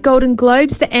week, the Golden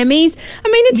Globes, the Emmys? I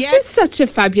mean, it's just such a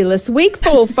fabulous week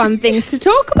full of fun things to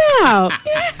talk about.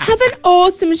 Have an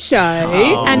awesome show.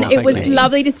 And it was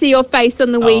lovely to see your face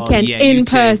on the weekend in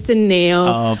person, Neil.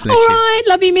 All right.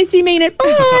 Love you, miss you, mean it.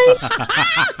 Bye.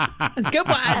 That's good.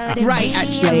 That's great,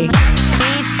 actually.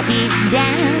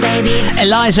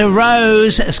 Eliza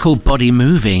Rose. It's called Body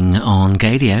Moving on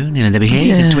Gadio. Neil and Debbie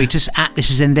here. You can tweet us at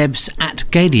thisisndebs at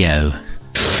Gadio.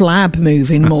 Flab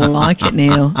moving, more like it,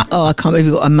 Neil. Oh, I can't believe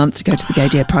we've got a month to go to the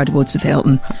Gadio Pride Awards with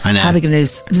Hilton. I know. How are we going to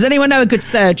lose? Does anyone know a good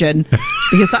surgeon?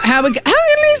 Because how are we going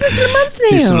to lose this in a month,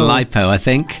 Neil? Do some lipo, I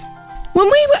think. When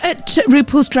we were at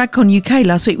RuPaul's DragCon UK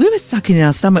last week, we were sucking in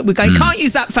our stomach. We're going, can't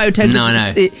use that photo. No.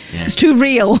 It's too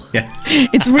real. Yeah.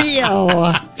 It's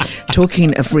real.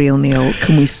 Talking of real, Neil,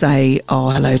 can we say,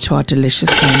 hello to our delicious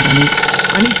friend?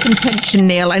 I need some tension,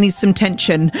 Neil. I need some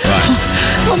tension.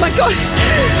 Right. Oh, my God.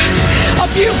 Our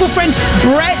beautiful friend,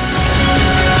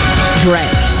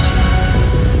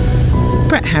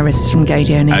 Brett Harris from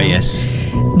Gadio, Neil. Oh, yes.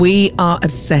 We are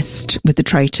obsessed with the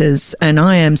traitors, and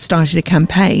I am started a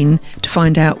campaign to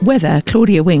find out whether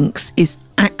Claudia Winks is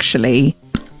actually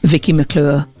Vicky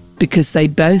McClure, because they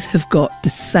both have got the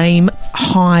same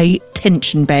high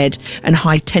tension bed and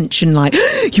high tension, like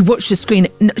you watch the screen.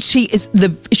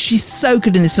 She's so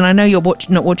good in this, and I know you're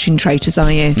not watching Traitors,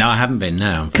 are you? No, I haven't been.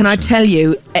 No. Can I tell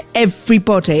you,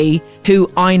 everybody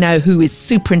who I know who is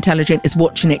super intelligent is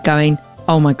watching it, going,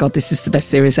 "Oh my God, this is the best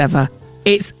series ever."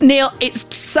 It's Neil.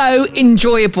 It's so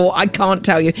enjoyable. I can't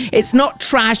tell you. It's not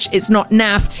trash. It's not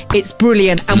naff. It's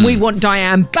brilliant, and we want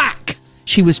Diane back.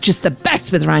 She was just the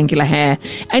best with her angular hair.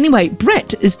 Anyway,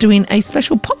 Brett is doing a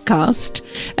special podcast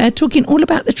talking all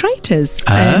about the traitors.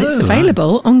 And it's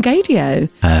available on Gadio.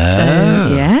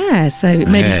 So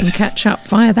maybe you can catch up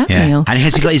via that, Neil. And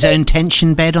has he got his own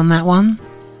tension bed on that one?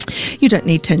 You don't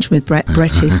need tension with Brett.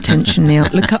 Brett is tension, Neil.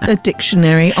 Look up the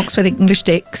dictionary, Oxford English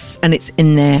Dicks, and it's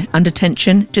in there. Under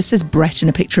tension, just says Brett and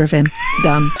a picture of him.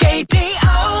 Done.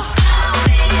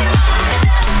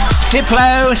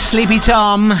 Diplo, Sleepy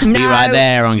Tom. Be right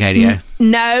there on Gadio.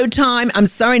 No time. I'm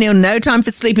sorry, Neil. No time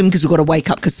for sleeping because we've got to wake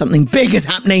up because something big is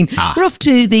happening. We're off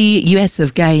to the US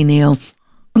of Gay, Neil.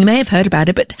 You may have heard about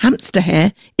it, but Hamster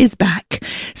Hair is back.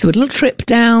 So a little trip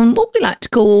down what we like to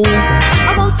call...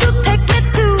 I want to take me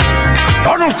to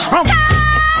Donald Trump.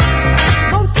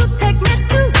 Want to take me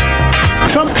to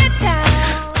Trump.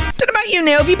 Don't know about you,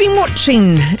 Neil. Have you been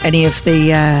watching any of the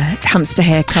Hamster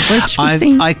Hair coverage?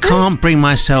 I can't bring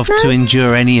myself to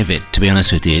endure any of it, to be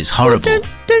honest with you. It's horrible. Well,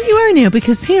 don't you worry, Neil,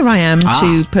 because here I am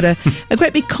to put a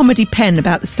great big comedy pen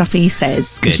about the stuff he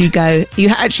says. Because you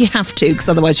actually have to, because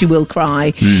otherwise you will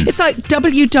cry. It's like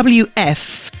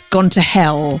WWF gone to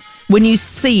hell when you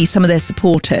see some of their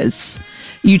supporters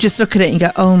you just look at it and you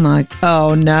go,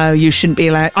 oh no, you shouldn't be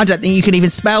allowed. I don't think you can even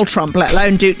spell Trump, let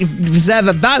alone deserve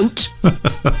a vote.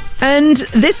 And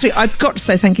this week, I've got to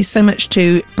say thank you so much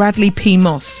to Bradley P.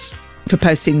 Moss for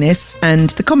posting this, and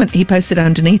the comment he posted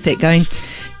underneath it going,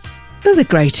 "They're the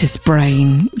greatest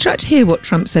brain." Would you like to hear what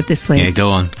Trump said this week? Yeah, go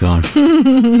on.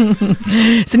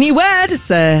 It's a new word,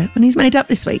 sir, and he's made up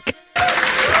this week.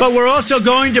 But we're also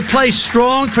going to place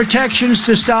strong protections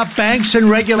to stop banks and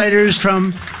regulators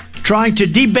from trying to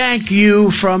debank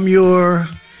you from your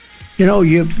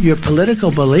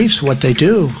political beliefs, what they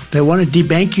do. They want to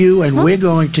debank you, and we're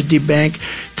going to debank.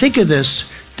 Think of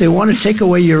this. They want to take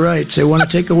away your rights. They want to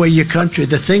take away your country.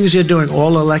 The things they're doing,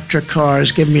 all electric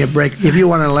cars, give me a break. If you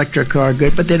want an electric car,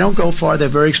 good, but they don't go far. They're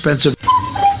very expensive.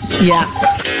 Yeah.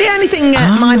 The only thing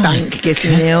my bank gives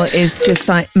me, Neil, is just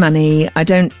like money. I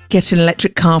don't get an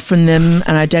electric car from them,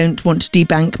 and I don't want to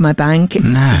debank my bank.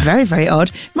 It's very, very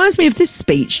odd. Reminds me of this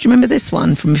speech. Do you remember this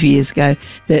one from a few years ago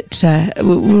that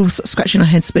we're all sort of scratching our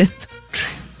heads with?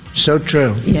 So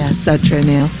true. Yeah, so true,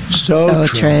 Neil. So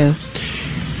true.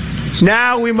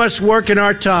 Now we must work in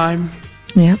our time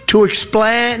to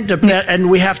expand, and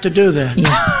we have to do that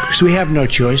because we have no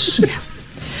choice.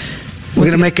 We're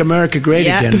going to make America great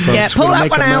again, folks. Yeah, pull that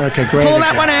one out. Pull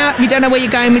that one out. You don't know where you're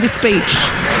going with the speech.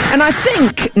 And I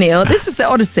think, Neil, this is the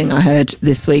oddest thing I heard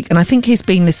this week, and I think he's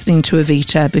been listening to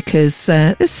Evita because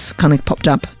this kind of popped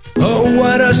up. Oh,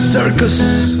 what a circus.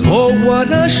 Oh, what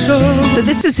a show. So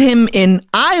this is him in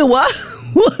Iowa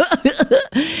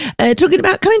talking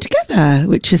about coming together,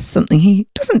 which is something he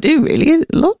doesn't do really a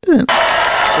lot, does it?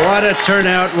 What a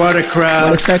turnout, what a crowd.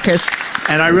 What a circus.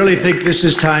 And I really think this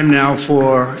is time now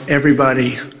for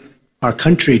everybody, our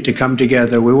country, to come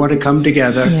together. We want to come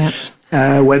together.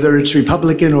 Whether it's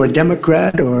Republican or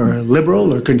Democrat or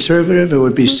liberal or conservative, it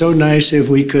would be so nice if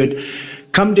we could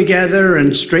come together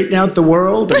and straighten out the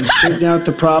world and straighten out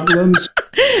the problems.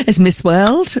 It's Miss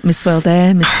World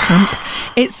there, Miss Trump.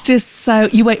 It's just so,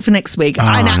 you wait for next week. We're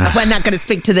not going to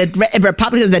speak to the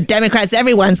Republicans, the Democrats,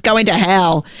 everyone's going to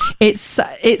hell. It's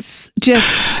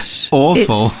just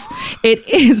awful. It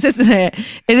is, isn't it?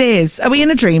 It is. Are we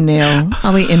in a dream, Neil?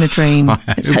 Are we in a dream?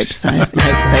 Let's hope so. I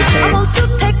hope so too. I want to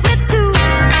take me to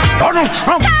Donald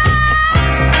Trump.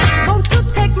 Want to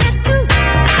take me to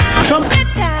Trump.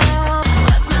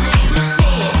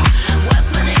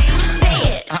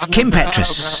 Kim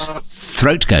Petras,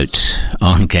 Throat Goat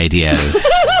on KDO.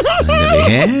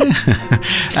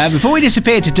 Before we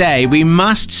disappear today, we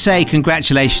must say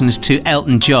congratulations to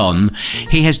Elton John.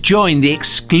 He has joined the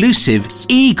exclusive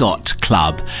EGOT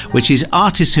Club, which is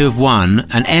artists who have won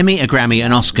an Emmy, a Grammy,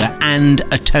 an Oscar and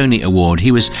a Tony Award.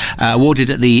 He was awarded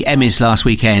at the Emmys last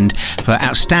weekend for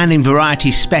Outstanding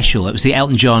Variety Special. It was the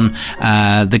Elton John,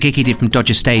 the gig he did from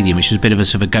Dodger Stadium, which was a bit of a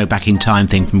sort of go back in time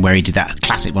thing from where he did that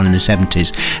classic one in the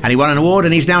 70s. And he won an award,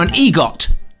 and he's now an EGOT.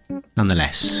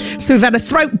 Nonetheless. So we've had a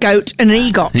throat goat and an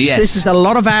EGOT. Yes. This is a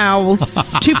lot of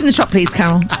vowels. 2 from the top, please,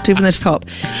 Carol. 2 from the top.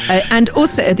 And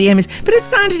also at the Emmys. But his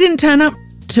sound, he didn't turn up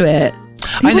to it.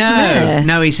 I know.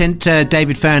 No, he sent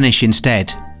David Furnish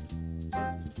instead.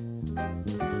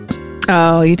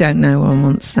 Oh, you don't know one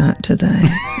wants that, do they?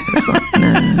 It's like,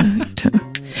 no.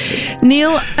 Don't.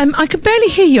 Neil, I can barely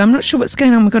hear you. I'm not sure what's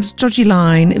going on. We've got a dodgy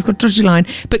line.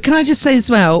 But can I just say as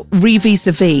well,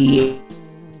 vis-a-vis,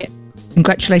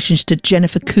 congratulations to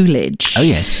Jennifer Coolidge. Oh,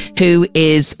 yes. Who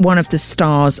is one of the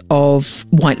stars of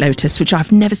White Lotus, which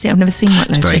I've never seen. I've never seen White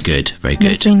Lotus. It's very good. Very good.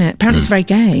 Never seen it. Apparently it's very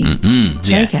gay. Mm-hmm. It's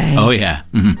very gay. Oh, yeah.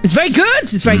 Mm-hmm. It's very good.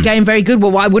 It's very gay and very good.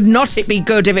 Well, why would not it be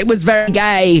good if it was very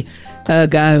gay?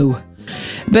 Ergo.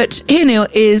 But here, Neil,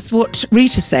 is what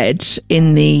Rita said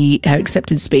in her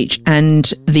acceptance speech,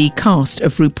 and the cast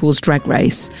of RuPaul's Drag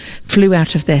Race flew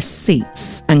out of their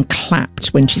seats and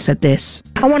clapped when she said this.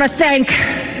 I want to thank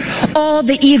all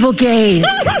the evil gays.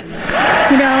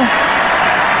 You know,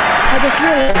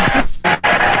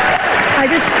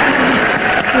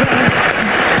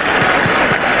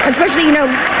 especially,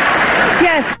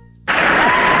 yes.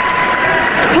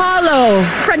 Harlow,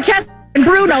 Francesca, and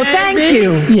Bruno, thank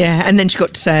you. Yeah, and then she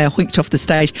got hoiked off the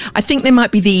stage. I think they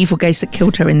might be the evil gays that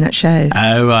killed her in that show.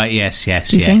 Oh, right, yes. Do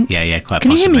you think? Yeah, quite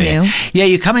Can possibly. You hear me, Neil? Yeah,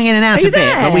 you're coming in and out Are you a bit,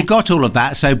 there? but we got all of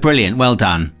that, so brilliant. Well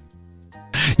done.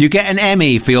 You get an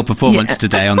Emmy for your performance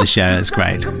today on the show. That's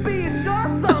great. I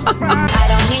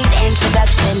don't need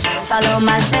introduction. Follow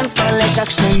my simple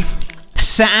instruction.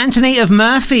 Sir Anthony of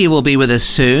Murphy will be with us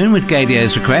soon with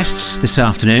Gadio's requests this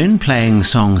afternoon, playing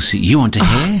songs you want to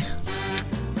hear.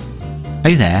 Are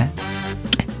you there?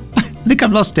 I think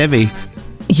I've lost Debbie.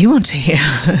 You want to hear?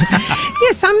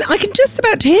 Yes, I can just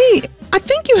about hear you. I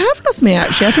think you have lost me,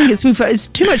 actually. I think it's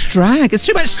too much drag. It's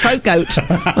too much throat goat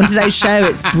on today's show.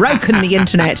 It's broken the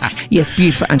internet. Yes,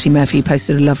 beautiful Auntie Murphy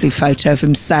posted a lovely photo of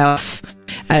himself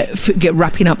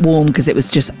wrapping up warm because it was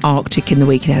just Arctic in the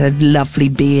week. He had a lovely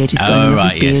beard. He's got a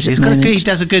lovely beard. Yes. He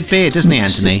does a good beard, doesn't he,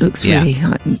 Anthony? Looks really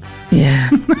yeah.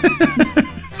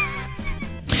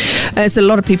 There's a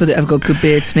lot of people that have got good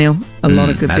beards, Neil. A lot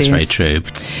of good beards. That's very true.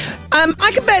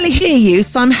 I can barely hear you,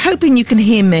 so I'm hoping you can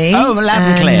hear me. Oh, loud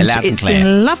and clear, loud and it's clear. It's been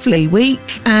a lovely week,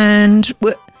 and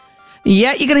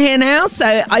you're going to hear now.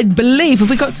 So I believe, have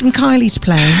we got some Kylie to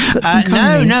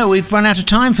play? No, we've run out of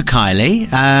time for Kylie.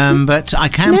 But I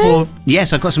can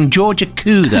yes, I've got some Georgia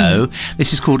Koo, though.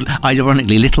 This is called,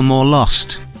 ironically, Little More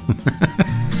Lost.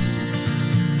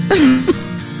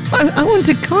 I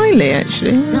wanted Kylie,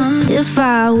 actually. If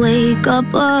I wake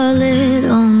up a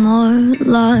little more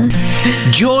lost.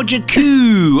 Georgia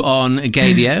Koo on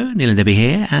Gadio. Neil and Debbie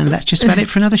here, and that's just about it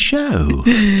for another show.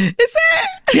 Is it?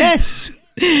 Yes.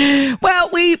 Well,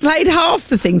 we played half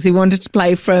the things we wanted to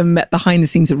play from behind the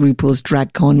scenes at RuPaul's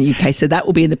DragCon UK, so that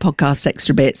will be in the podcast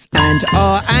extra bits. And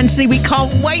Anthony, we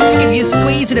can't wait to give you a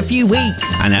squeeze in a few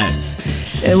weeks. I know.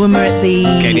 When we're at the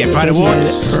Gadio Pride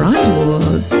Awards.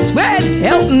 Red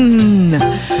Hilton.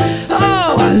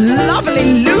 Oh, a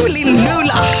lovely Lula.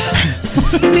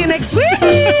 See you next week.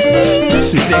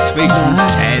 See you next week from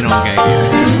 10 on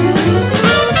Gadio.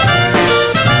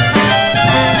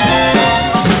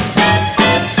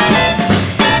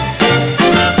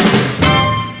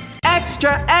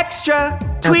 Extra,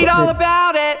 tweet all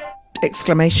about it.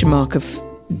 Exclamation mark of...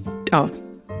 Oh.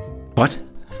 What?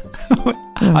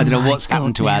 I don't know what's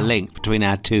happened to our link between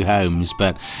our two homes,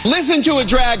 but... Listen to a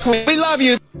drag queen. We love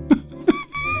you.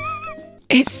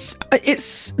 It's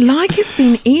like it's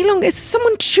been elongated. Is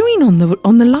someone chewing on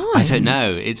the line? I don't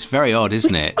know. It's very odd,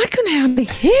 isn't it? I can hardly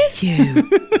hear you.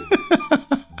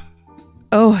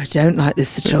 Oh, I don't like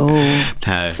this at all.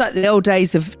 No. It's like the old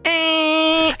days of...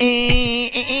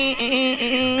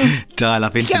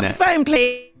 Dial-up internet. Get a phone,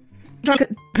 please. I'm trying to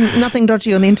look at nothing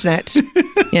dodgy on the internet.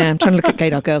 Yeah, I'm trying to look at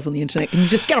gaydar girls on the internet. Can you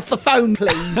just get off the phone,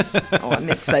 please? Oh, I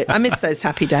miss those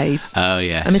happy days. Oh,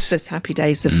 yes. I miss those happy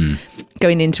days of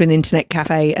going into an internet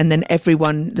cafe and then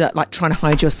everyone like trying to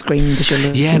hide your screen because you're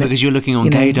looking. Because you're looking on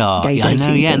gaydar. Yeah, I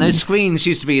know. Yeah, and those screens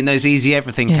used to be in those Easy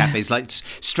Everything cafes, like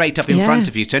straight up in front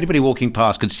of you, so anybody walking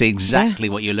past could see exactly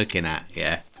what you're looking at.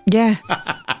 Yeah. Yeah.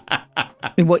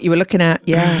 What you were looking at,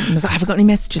 yeah. And I was like, I haven't got any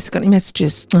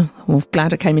messages. Oh, well,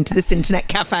 glad I came into this internet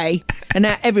cafe. And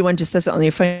now everyone just does it on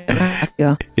your phone.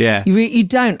 Yeah. You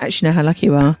don't actually know how lucky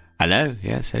you are. I know,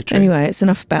 yeah, so true. Anyway, it's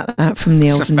enough about that from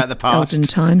the olden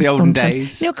times. The olden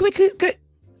days. Neil, can we go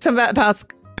something about the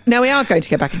past? No, we are going to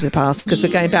go back into the past because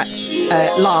we're going back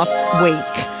last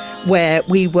week where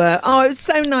we were, it was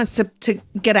so nice to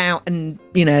get out and,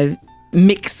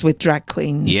 mix with drag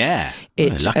queens. Yeah.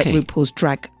 At RuPaul's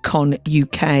DragCon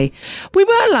UK. We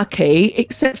were lucky,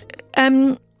 except,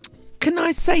 can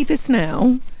I say this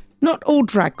now? Not all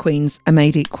drag queens are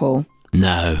made equal.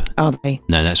 No. Are they?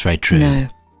 No, that's very true. No.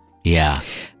 Yeah.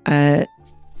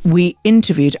 We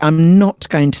interviewed, I'm not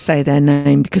going to say their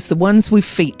name because the ones we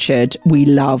featured, we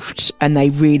loved and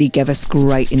they really gave us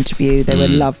great interview. They were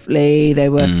lovely. They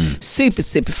were super,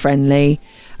 super friendly.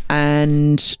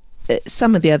 And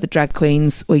some of the other drag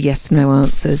queens were yes/no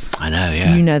answers. I know,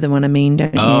 yeah. You know the one I mean,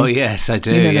 don't you? Oh, yes, I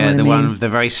do. The one, the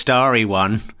very starry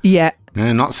one. Yeah.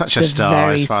 Not such a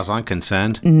star as far as I'm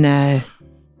concerned. No.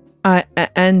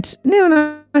 And Neil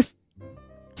and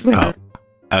I...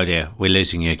 Oh dear, we're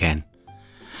losing you again.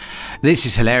 This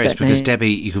is hilarious because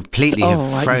Debbie, you completely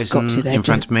have frozen in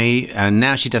front of me, and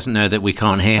now she doesn't know that we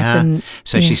can't hear her,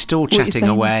 so she's still chatting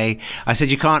away. I said,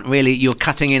 you're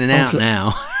cutting in and out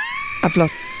now. I've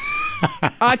lost...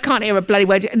 I can't hear a bloody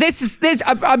word.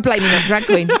 I'm blaming that drag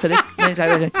queen for this.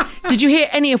 Did you hear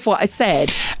any of what I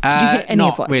said? Did you hear any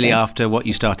of what I said? Not really after what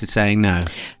you started saying, no.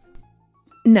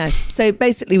 No. So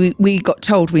basically we got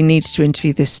told we needed to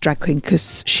interview this drag queen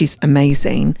because she's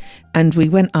amazing. And we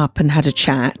went up and had a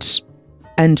chat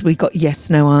and we got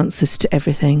yes/no answers to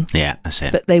everything. Yeah, that's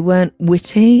it. But they weren't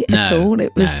witty at all.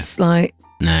 It was like...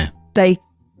 No. They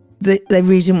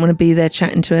really didn't want to be there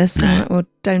chatting to us. No. I'm like, well,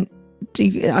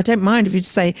 I don't mind if you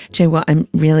just say, do you know what, I'm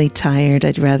really tired.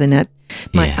 I'd rather not.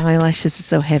 My eyelashes are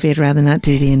so heavy. I'd rather not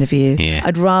do the interview. Yeah.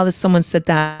 I'd rather someone said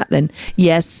that than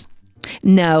yes,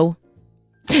 no,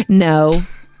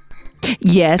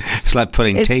 yes. It's like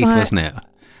pulling teeth, wasn't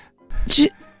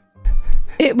it?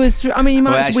 It was. I mean,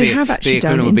 we have actually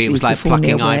done interviews before. It was like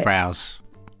plucking eyebrows.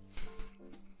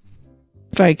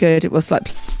 Very good. It was like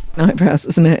plucking eyebrows,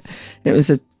 wasn't it? It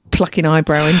was a plucking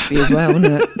eyebrow interview as well,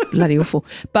 wasn't it? Bloody awful.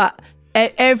 But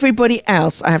Everybody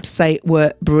else, I have to say,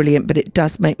 were brilliant, but it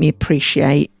does make me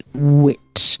appreciate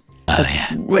wit.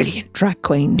 Brilliant drag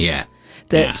queens. Yeah.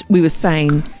 That we were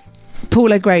saying,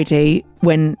 Paul O'Grady,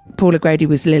 when Paul O'Grady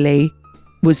was Lily,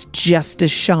 was just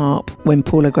as sharp when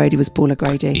Paul O'Grady was Paul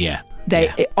O'Grady. Yeah.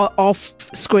 They off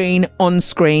screen, on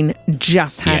screen,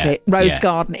 just had it. Rose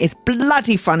Garden is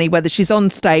bloody funny, whether she's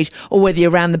on stage or whether you're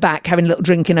around the back having a little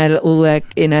drink in her little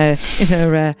in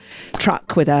her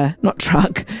truck with her, not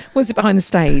truck. What's it behind the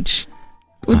stage?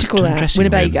 What do you call that?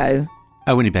 Winnebago.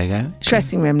 Oh, Winnebago.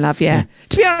 Dressing room, love. Yeah.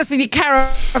 To be honest with you,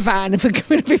 caravan. If we're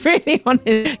going to be really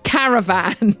honest,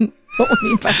 caravan. What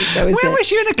Winnebago is it? Where was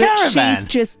she in a caravan? But she's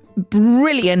just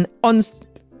brilliant on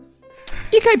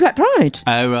UK Black Pride.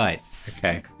 Oh right.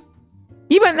 Okay.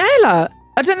 You weren't there, lot.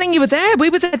 I don't think you were there. We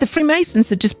were there. The Freemasons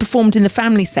had just performed in the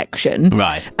family section.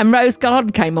 Right. And Rose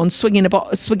Garden came on, swigging a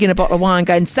bottle of wine,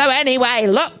 going, so anyway,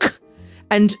 look.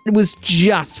 And it was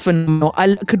just phenomenal.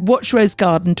 I could watch Rose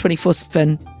Garden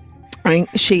 24/7. I think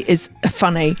she is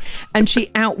funny. And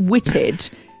she outwitted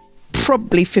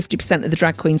probably 50% of the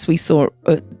drag queens we saw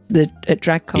at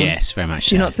DragCon. Yes, very much.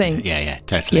 Do you not think? Yeah,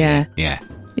 totally. Yeah.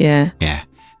 Yeah.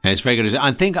 No, it's very good.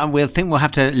 I think we'll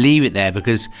have to leave it there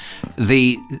because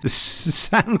the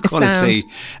sound quality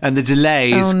and the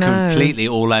delay is completely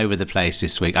all over the place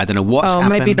this week. I don't know what's happened.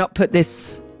 Maybe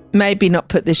not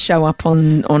put this show up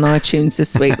on iTunes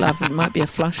this week, love. It might be a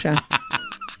flusher.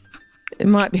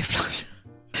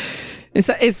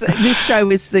 This show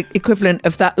is the equivalent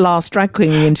of that last drag queen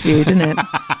we interviewed, isn't it?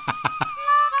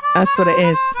 That's what it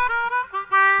is.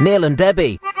 Neil and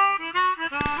Debbie.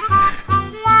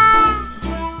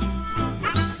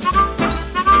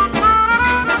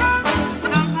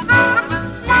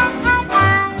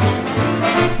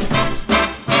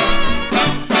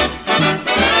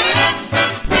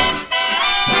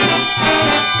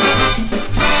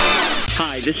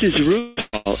 Hi, this is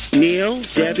RuPaul. Neil,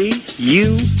 Debbie,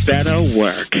 you better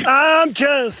work. I'm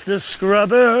just a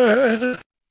scrubber.